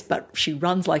voice, but she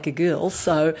runs like a girl,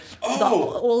 so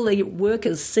all the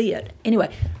workers see it.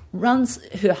 Anyway,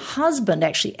 her husband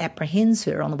actually apprehends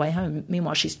her on the way home.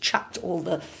 Meanwhile, she's chucked all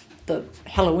the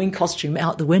Halloween costume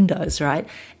out the windows, right?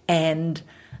 And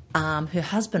her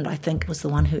husband, I think, was the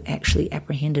one who actually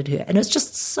apprehended her. And it's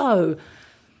just so...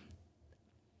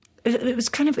 It was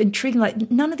kind of intriguing.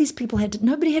 Like, none of these people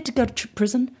nobody had to go to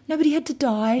prison. Nobody had to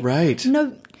die. Right.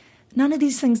 No, none of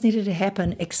these things needed to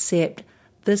happen, except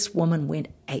this woman went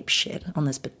apeshit on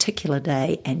this particular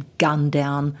day and gunned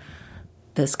down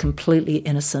this completely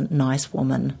innocent, nice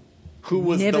woman Who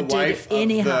was never the wife did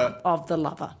any of harm of the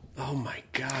lover. Oh my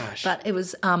gosh! But it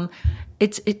was, I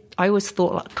always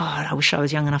thought, like, God, I wish I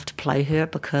was young enough to play her,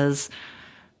 because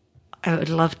I would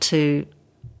love to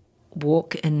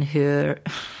walk in her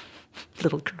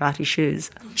little karate shoes.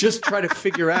 Just trying to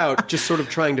figure out.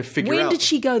 When did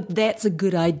she go, that's a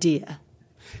good idea?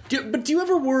 But do you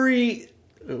ever worry?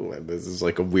 Oh, this is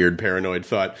like a weird paranoid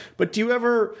thought. But do you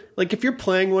ever, like, if you're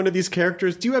playing one of these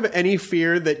characters, do you have any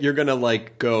fear that you're gonna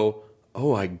like go,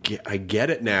 oh, I get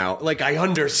it now. Like, I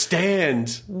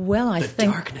understand. Well, I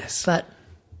think, darkness. But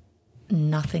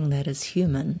nothing that is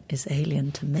human is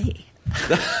alien to me.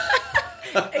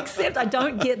 Except I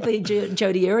don't get the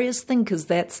Jodi Arias thing, because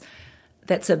that's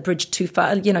a bridge too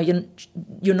far.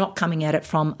 You're not coming at it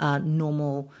from a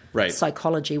normal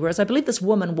psychology. Whereas I believe this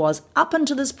woman was, up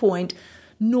until this point,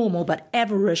 normal but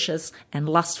avaricious and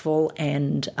lustful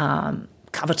and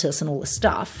covetous and all this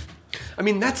stuff. I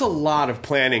mean, that's a lot of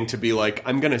planning to be like,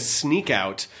 I'm going to sneak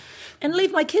out. And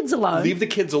leave my kids alone. Leave the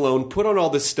kids alone, put on all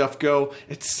this stuff, go.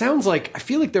 It sounds like, I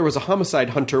feel like there was a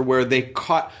homicide hunter where they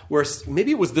caught, where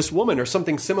maybe it was this woman or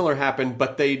something similar happened,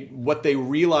 but what they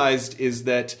realized is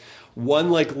that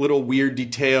one like little weird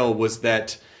detail was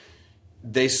that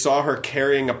they saw her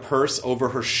carrying a purse over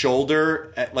her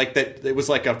shoulder, like that it was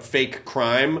like a fake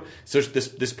crime. So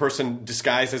this person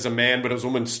disguised as a man, but it was a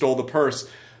woman, stole the purse.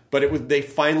 But they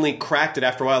finally cracked it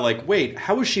after a while. Like, wait,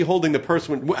 how is she holding the purse?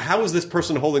 How is this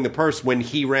person holding the purse when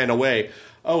he ran away?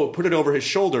 Oh, put it over his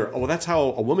shoulder. Oh, well, that's how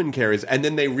a woman carries. And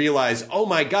then they realize, oh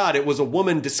my God, it was a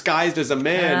woman disguised as a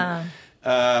man.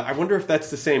 I wonder if that's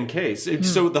the same case.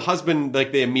 So the husband,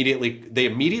 like, they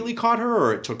immediately caught her,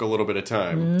 or it took a little bit of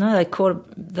time? No, they caught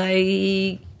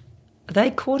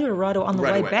her right on the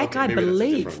way back, I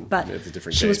believe. But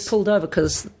she was pulled over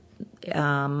because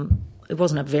it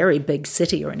wasn't a very big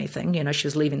city or anything. You know, she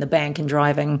was leaving the bank and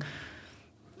driving,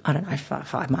 I don't know,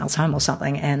 5 miles home or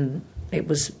something, and it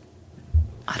was,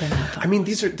 I don't know. I mean,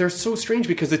 they're so strange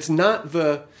because it's not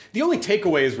the only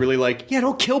takeaway is really like, yeah,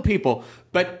 don't kill people,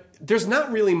 but there's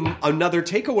not really another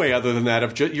takeaway other than that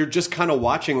of you're just kind of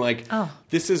watching like,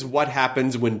 this is what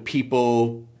happens when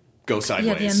people go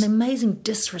sideways. Yeah, and the amazing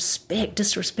disrespect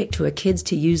to her kids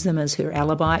to use them as her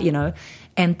alibi, you know,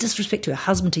 and disrespect to her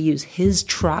husband to use his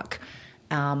truck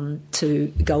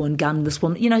to go and gun this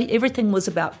woman. You know, everything was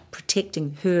about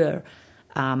protecting her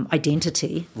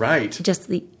identity. Right. Just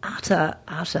the utter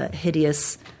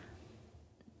hideous.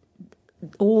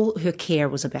 All her care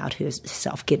was about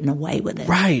herself getting away with it.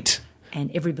 Right. And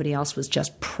everybody else was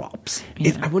just props.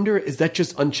 I wonder, is that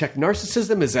just unchecked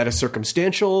narcissism? Is that a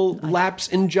circumstantial lapse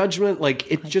in judgment?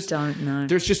 Like, I don't know.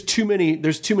 There's just too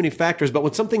many factors. But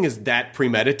when something is that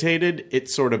premeditated,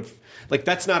 it's sort of like,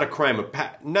 that's not a crime.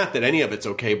 Not that any of it's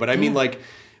okay, but I mean, like,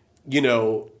 you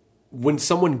know, when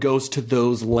someone goes to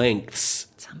those lengths,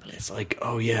 it's like,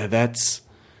 oh yeah,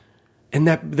 and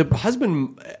that the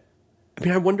husband. I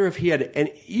mean, I wonder if he had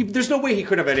any. There's no way he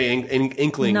could have had any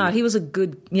inkling. No, he was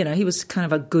he was kind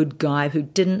of a good guy who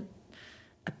didn't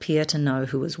appear to know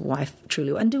who his wife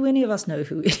truly was. And do any of us know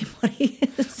who anybody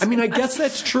is? I mean, I guess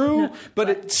that's true, but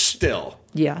it's still.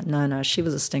 Yeah, no, she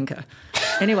was a stinker.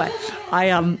 Anyway,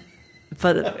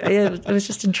 but it was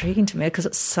just intriguing to me because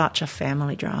it's such a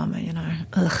family drama, you know.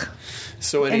 Ugh.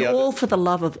 So all for the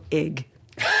love of egg.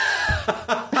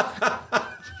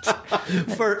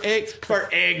 For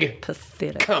egg.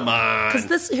 Pathetic. Come on.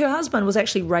 Because her husband was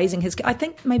actually raising his kid. I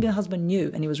think maybe the husband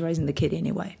knew, and he was raising the kid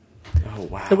anyway. Oh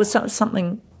wow. There was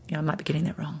something. I might be getting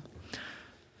that wrong.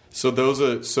 So those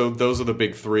are the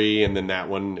big three, and then that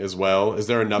one as well. Is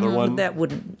there another one? That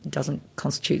doesn't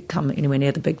come anywhere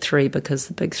near the big three because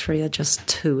the big three are just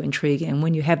too intriguing. And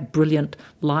when you have brilliant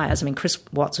liars, I mean, Chris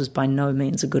Watts was by no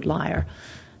means a good liar.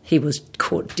 He was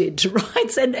caught dead to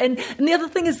rights. And the other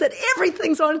thing is that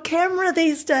everything's on camera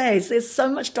these days. There's so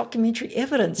much documentary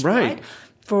evidence, right?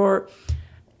 For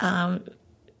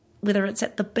whether it's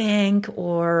at the bank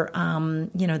or,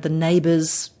 the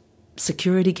neighbours'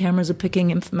 security cameras are picking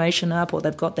information up, or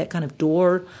they've got that kind of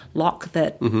door lock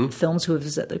that films who have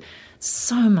visited.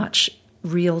 So much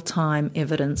real-time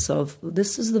evidence of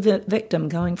this is the victim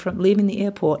leaving the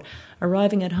airport,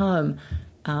 arriving at home,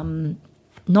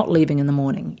 not leaving in the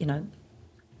morning, you know,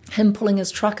 him pulling his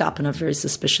truck up in a very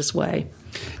suspicious way.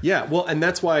 Yeah, well, and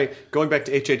that's why, going back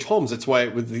to H.H. Holmes, that's why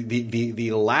with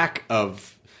the lack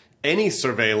of any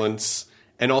surveillance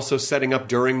and also setting up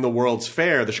during the World's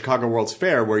Fair, the Chicago World's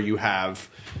Fair, where you have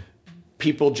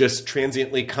people just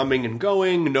transiently coming and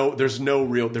going. There's no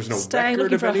record of anything.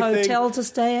 Looking for a hotel to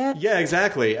stay at? Yeah,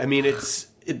 exactly. I mean, it's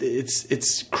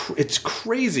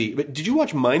crazy. But did you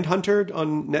watch Mindhunter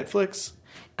on Netflix?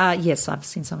 Yes, I've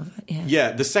seen some of it.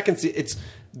 Yeah, the second it's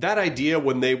that idea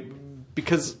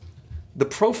because the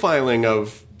profiling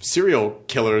of serial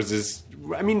killers is,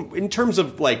 I mean, in terms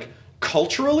of like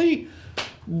culturally,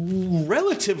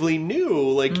 relatively new,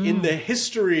 like in the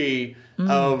history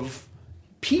of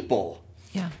people.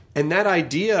 Yeah. And that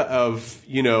idea of,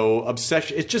 you know,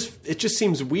 obsession, it just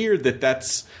seems weird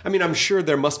that's, I mean, I'm sure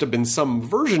there must have been some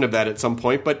version of that at some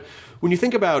point, but when you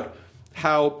think about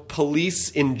how police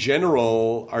in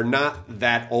general are not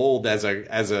that old as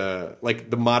a like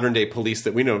the modern day police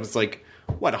that we know, it's like,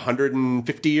 what,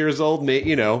 150 years old,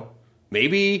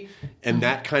 maybe, and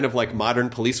that kind of like modern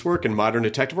police work and modern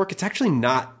detective work, it's actually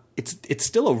not, it's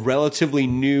still a relatively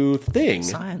new thing.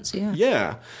 Science, yeah.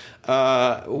 Yeah.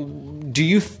 What do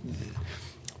you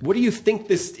think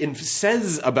this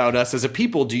says about us as a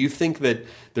people? Do you think that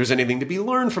there's anything to be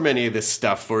learned from any of this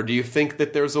stuff? Or do you think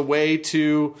that there's a way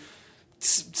to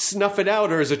snuff it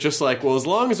out? Or is it just like, well, as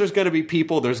long as there's going to be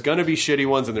people, there's going to be shitty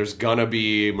ones and there's going to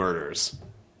be murders?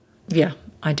 Yeah,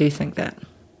 I do think that.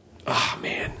 Oh,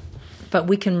 man. But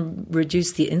we can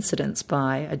reduce the incidence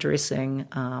by addressing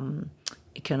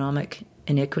economic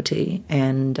inequity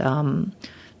and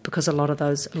because a lot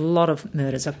of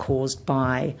murders are caused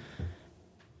by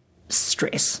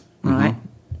stress, right?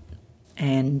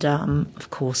 And, of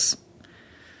course,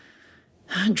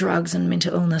 drugs and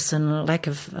mental illness and lack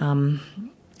of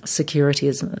security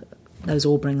is those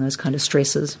all bring those kind of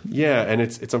stresses. Yeah, and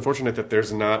it's unfortunate that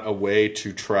there's not a way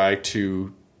to try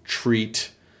to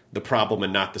treat the problem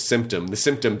and not the symptom. The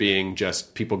symptom being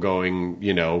just people going,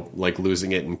 like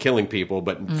losing it and killing people,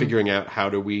 but figuring out how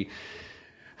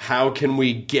can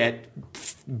we get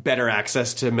better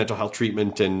access to mental health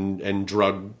treatment and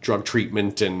drug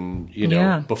treatment and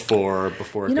before it goes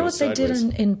sideways. You know what they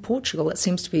did in Portugal that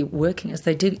seems to be working is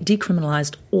they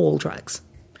decriminalized all drugs.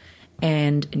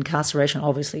 And incarceration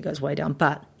obviously goes way down,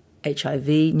 but HIV,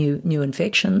 new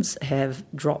infections have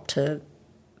dropped to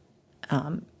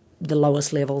the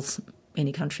lowest levels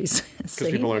any countries see.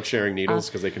 Because people aren't sharing needles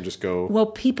because they can just go... Well,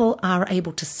 people are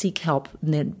able to seek help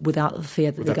without the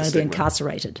fear that they're going to be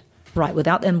incarcerated. Right,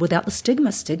 without the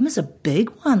stigma. Stigma's a big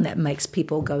one that makes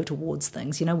people go towards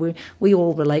things. We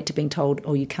all relate to being told,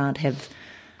 oh, you can't have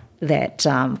that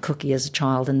cookie as a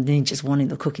child and then just wanting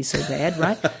the cookie so bad,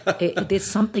 right? There's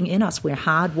something in us. We're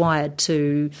hardwired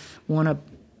to want to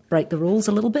break the rules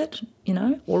a little bit,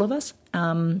 all of us.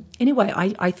 Anyway,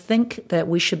 I think that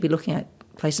we should be looking at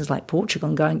places like Portugal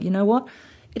and going, you know what?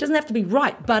 It doesn't have to be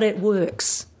right, but it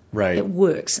works. Right. It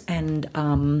works. And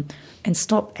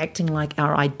stop acting like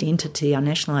our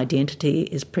national identity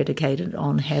is predicated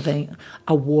on having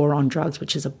a war on drugs,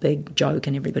 which is a big joke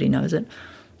and everybody knows it.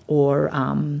 Or,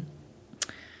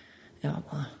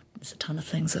 there's a ton of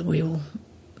things that we all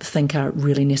think are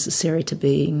really necessary to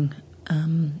being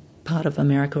part of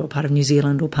America or part of New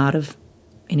Zealand or part of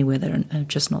anywhere that are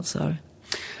just not so.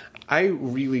 I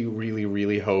really, really,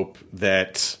 really hope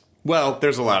that, well,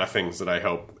 there's a lot of things that I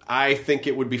hope. I think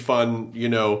it would be fun,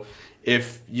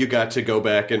 if you got to go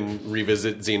back and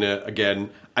revisit Xena again.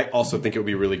 I also think it would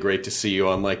be really great to see you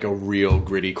on like a real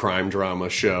gritty crime drama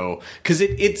show. Because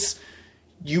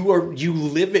you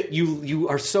live it, you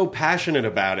are so passionate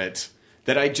about it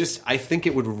that I think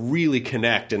it would really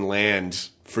connect and land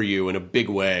for you in a big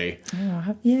way.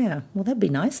 Oh, yeah. Well, that'd be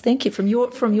nice. Thank you. From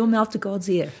your mouth to God's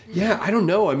ear. Yeah, I don't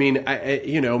know. I mean,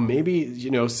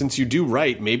 maybe, since you do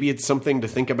write, maybe it's something to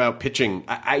think about pitching.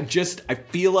 I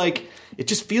feel like it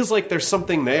just feels like there's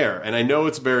something there. And I know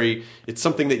it's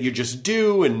something that you just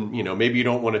do. And, maybe you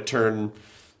don't want to turn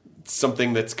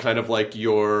something that's kind of like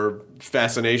your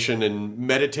fascination and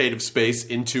meditative space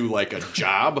into like a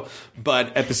job.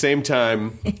 But at the same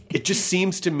time, it just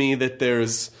seems to me that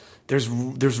there's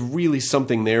really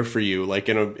something there for you, like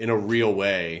in a real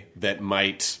way that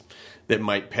might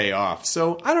pay off.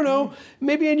 So I don't know,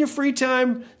 maybe in your free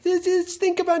time, just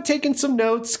think about taking some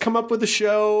notes, come up with a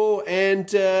show, and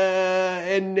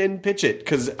pitch it.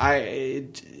 Because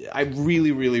I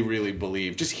really, really, really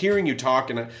believe, just hearing you talk,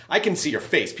 and I can see your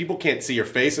face. People can't see your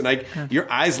face, and your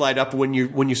eyes light up when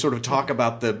you sort of talk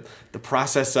about the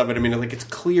process of it. I mean, like it's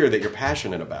clear that you're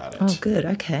passionate about it. Oh, good.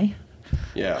 Okay.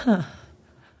 Yeah. Huh.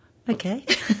 Okay.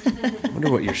 I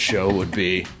wonder what your show would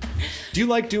be. Do you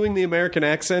like doing the American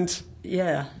accent?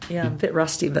 Yeah, I'm a bit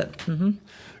rusty, but...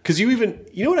 Because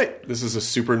this is a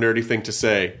super nerdy thing to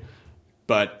say,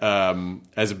 but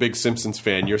as a big Simpsons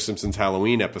fan, your Simpsons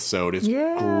Halloween episode is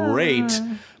great.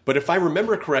 But if I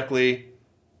remember correctly,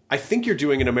 I think you're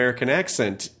doing an American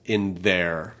accent in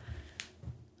there.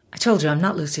 I told you, I'm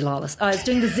not Lucy Lawless. I was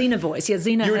doing the Xena voice. Yeah,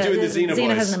 Xena. You were doing the Xena voice.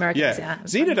 Xena has an American accent.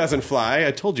 Xena doesn't fly.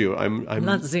 I told you, I'm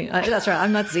not Xena. That's right.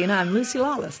 I'm not Xena. I'm Lucy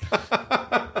Lawless.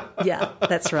 Yeah,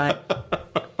 that's right.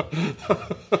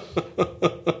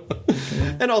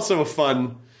 And also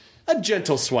a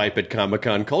gentle swipe at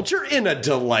Comic-Con culture in a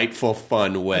delightful,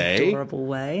 fun way. Adorable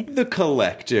way. The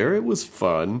Collector. It was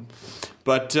fun.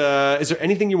 But is there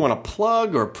anything you want to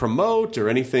plug or promote or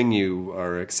anything you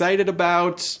are excited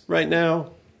about right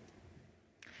now?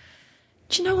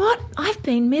 Do you know what? I've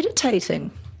been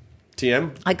meditating.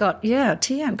 TM?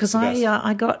 TM, because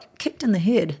I got kicked in the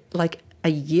head like a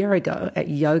year ago at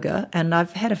yoga, and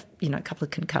I've had a couple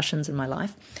of concussions in my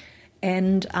life,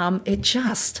 and it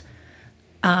just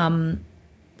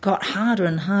got harder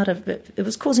and harder. It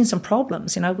was causing some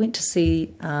problems. I went to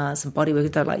see some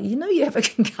bodyworkers. They're like, you have a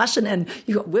concussion and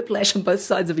you've got whiplash on both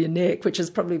sides of your neck, which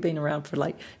has probably been around for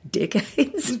like decades.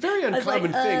 It's a very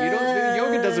uncommon thing.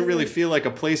 Yoga doesn't really feel like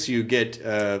a place you get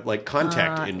like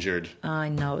contact injured. I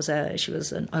know. She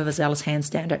was an overzealous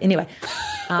handstander. Anyway,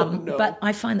 no. But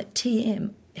I find that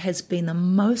TM has been the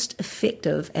most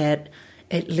effective at...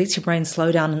 It lets your brain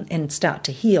slow down and start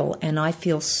to heal, and I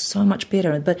feel so much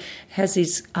better. But it has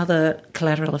these other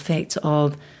collateral effects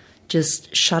of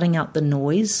just shutting out the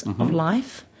noise of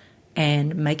life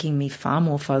and making me far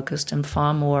more focused and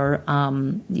far more,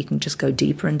 you can just go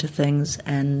deeper into things.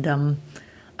 And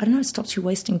I don't know, it stops you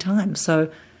wasting time. So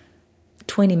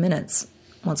 20 minutes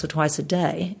once or twice a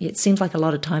day, it seems like a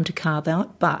lot of time to carve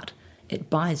out, but it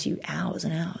buys you hours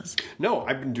and hours. No,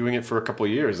 I've been doing it for a couple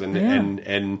of years, and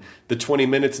the 20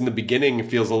 minutes in the beginning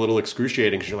feels a little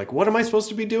excruciating because you're like, what am I supposed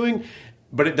to be doing?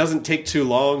 But it doesn't take too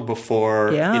long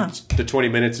before the 20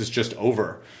 minutes is just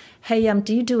over. Hey,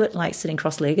 do you do it like sitting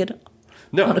cross-legged?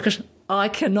 No. On a cushion? I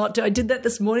cannot do. I did that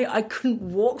this morning. I couldn't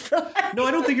walk for that. No,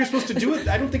 I don't think you're supposed to do it.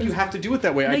 I don't think you have to do it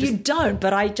that way. No, you don't.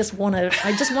 But I just want to.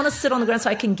 I just want to sit on the ground so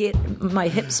I can get my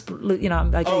hips. You know,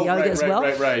 I do yoga as well.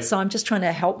 Right. So I'm just trying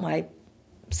to help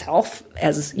myself.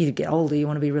 As you get older, you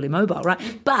want to be really mobile, right?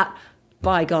 But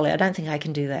by golly, I don't think I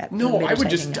can do that. No, I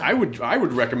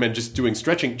would recommend just doing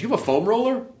stretching. Do you have a foam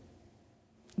roller?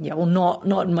 Yeah, well,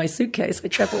 not in my suitcase. I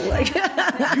travel like.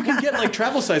 You can get like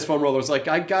travel size foam rollers. Like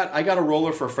I got a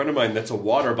roller for a friend of mine that's a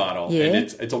water bottle, and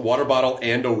it's a water bottle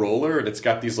and a roller, and it's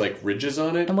got these like ridges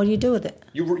on it. And what do you do with it?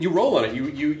 You roll on it.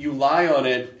 You lie on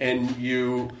it, and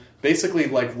you basically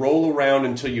like roll around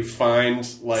until you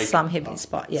find like some heavy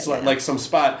spot, like some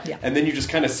spot, and then you just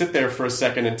kind of sit there for a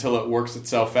second until it works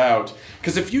itself out.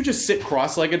 Because if you just sit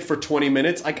cross-legged for 20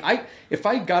 minutes, like if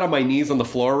I got on my knees on the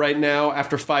floor right now,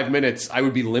 after 5 minutes, I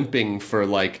would be limping for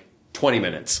like 20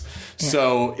 minutes. Yeah.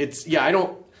 So it's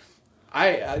the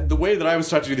way that I was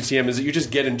taught to do the TM is that you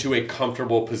just get into a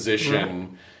comfortable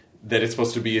position. That it's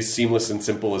supposed to be as seamless and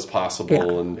simple as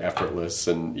possible and effortless.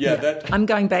 And that I'm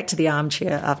going back to the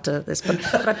armchair after this.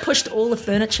 But I pushed all the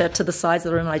furniture to the sides of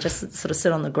the room. And I just sort of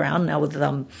sit on the ground now with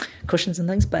cushions and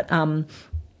things. But yeah,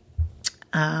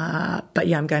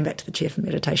 I'm going back to the chair for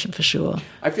meditation for sure.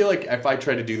 I feel like if I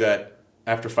try to do that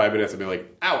after 5 minutes, I'd be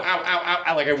like, ow, ow, ow, ow,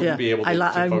 ow. Like I wouldn't be able to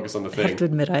focus on the thing. I have to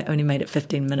admit, I only made it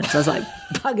 15 minutes. I was like,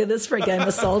 bugger this for a game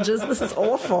of soldiers. This is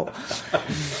awful.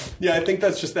 Yeah, I think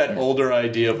that's just that older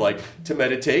idea of like, to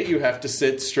meditate, you have to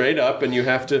sit straight up and you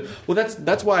have to... Well,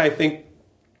 that's why I think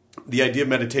the idea of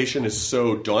meditation is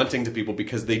so daunting to people,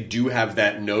 because they do have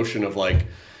that notion of like,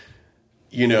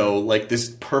 you know, like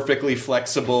this perfectly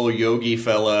flexible yogi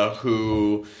fella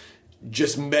who...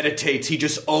 just meditates, he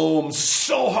just ohms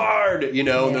so hard, you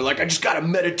know, and they're like, I just gotta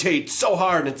meditate so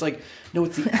hard, and it's like, no,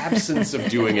 it's the absence of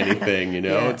doing anything, you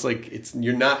know. It's like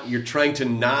you're trying to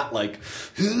not like.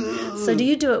 So do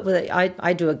you do it with?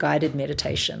 I do a guided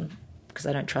meditation because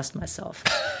I don't trust myself.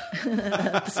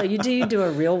 So you do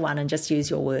a real one and just use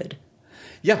your word.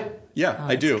 Yeah,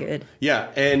 I do. Good.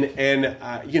 Yeah, and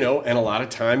you know, and a lot of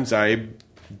times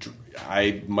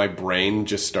my brain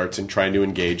just starts trying to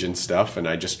engage in stuff, and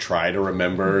I just try to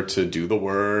remember to do the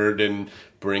word and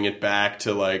bring it back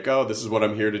to like, oh, this is what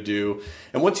I'm here to do.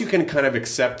 And once you can kind of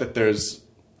accept that there's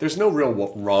no real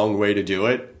wrong way to do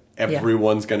it,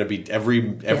 everyone's going to be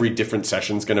every different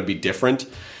session's going to be different.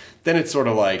 Then it's sort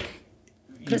of like,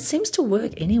 but it seems to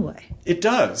work anyway. It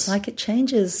does. Like it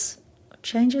changes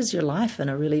your life in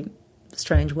a really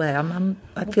strange way.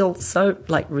 I feel so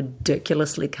like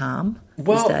ridiculously calm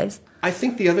these days. I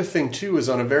think the other thing too is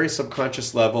on a very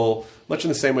subconscious level, much in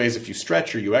the same way as if you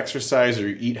stretch or you exercise or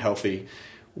you eat healthy,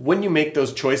 when you make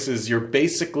those choices, you're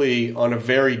basically on a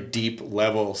very deep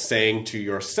level saying to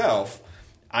yourself,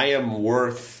 I am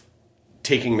worth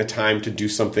taking the time to do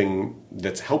something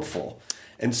that's helpful.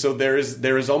 And so there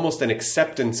is almost an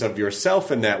acceptance of yourself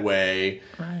in that way,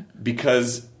 right?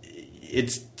 Because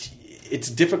it's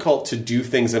difficult to do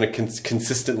things in a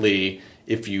consistently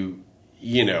if you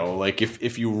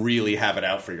really have it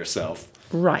out for yourself.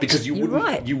 Right. Because you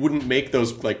wouldn't make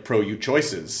those like pro-you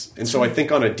choices. And so I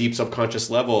think on a deep subconscious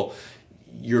level,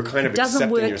 you're kind of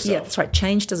accepting yourself. Yeah, that's right.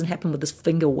 Change doesn't happen with this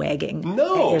finger wagging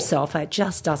at yourself. It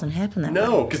just doesn't happen that way.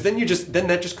 No, because then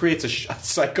that just creates a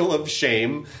cycle of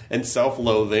shame and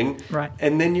self-loathing. Right.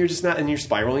 And then you're just not, and you're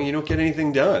spiraling, you don't get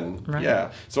anything done. Right.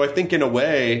 Yeah. So I think in a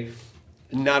way,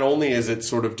 not only is it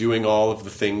sort of doing all of the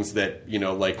things that, you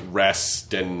know, like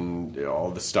rest and all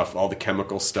the stuff, all the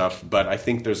chemical stuff, but I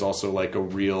think there's also like a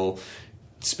real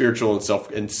spiritual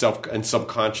and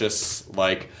subconscious,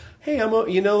 like, hey,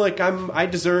 I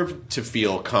deserve to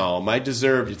feel calm.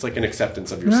 It's like an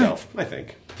acceptance of yourself, right. I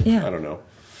think. Yeah. I don't know.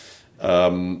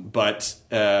 But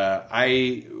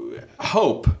I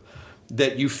hope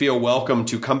that you feel welcome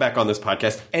to come back on this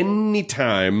podcast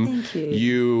anytime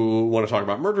you want to talk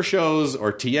about murder shows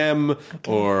or TM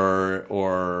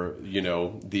or you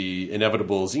know, the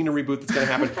inevitable Xena reboot that's going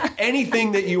to happen.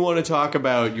 Anything that you want to talk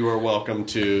about, you are welcome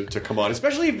to come on,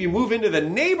 especially if you move into the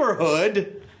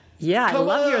neighborhood. Yeah, I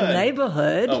love your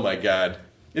neighborhood. Oh my God.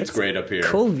 It's great up here.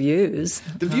 Cool views.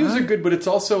 The views are good, but it's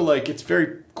also like it's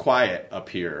very quiet up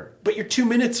here. But you're 2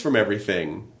 minutes from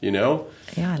everything, you know?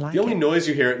 Yeah, I like it. The only noise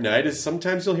you hear at night is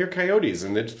sometimes you'll hear coyotes,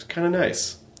 and it's kind of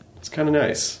nice. It's kind of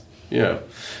nice. Yeah.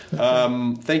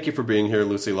 Thank you for being here,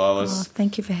 Lucy Lawless.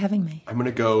 Thank you for having me. I'm going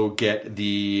to go get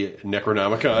the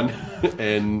Necronomicon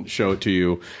and show it to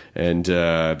you. And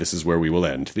this is where we will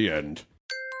end. The end.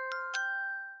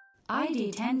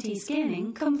 ID10T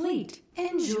scanning complete.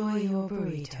 Enjoy your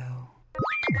burrito.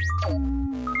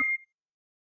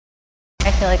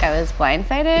 I feel like I was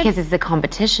blindsided because it's the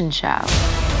competition show.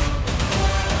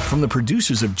 From the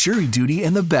producers of Jury Duty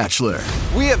and The Bachelor.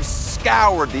 We have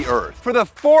scoured the earth for the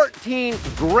 14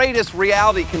 greatest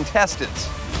reality contestants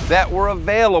that were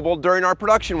available during our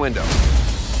production window.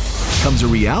 Comes a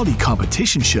reality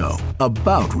competition show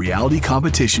about reality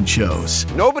competition shows.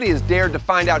 Nobody has dared to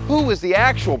find out who is the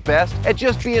actual best at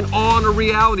just being on a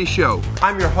reality show.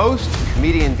 I'm your host,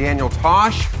 comedian Daniel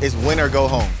Tosh. It's win or go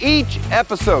home. Each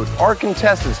episode, our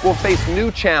contestants will face new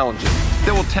challenges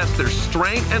that will test their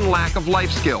strength and lack of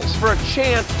life skills for a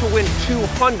chance to win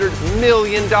 $200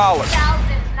 million.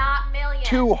 Thousands, not millions.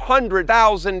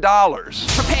 $200,000.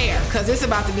 Prepare, because it's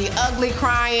about to be ugly,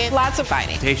 crying, lots of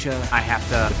fighting. Tasha, I have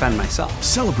to defend myself.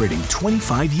 Celebrating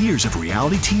 25 years of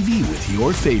reality TV with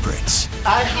your favorites.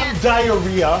 I have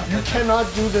diarrhea. You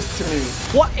cannot do this to me.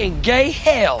 What in gay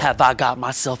hell have I got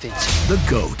myself into? The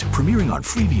GOAT, premiering on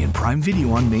Freevee and Prime Video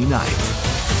on May 9th.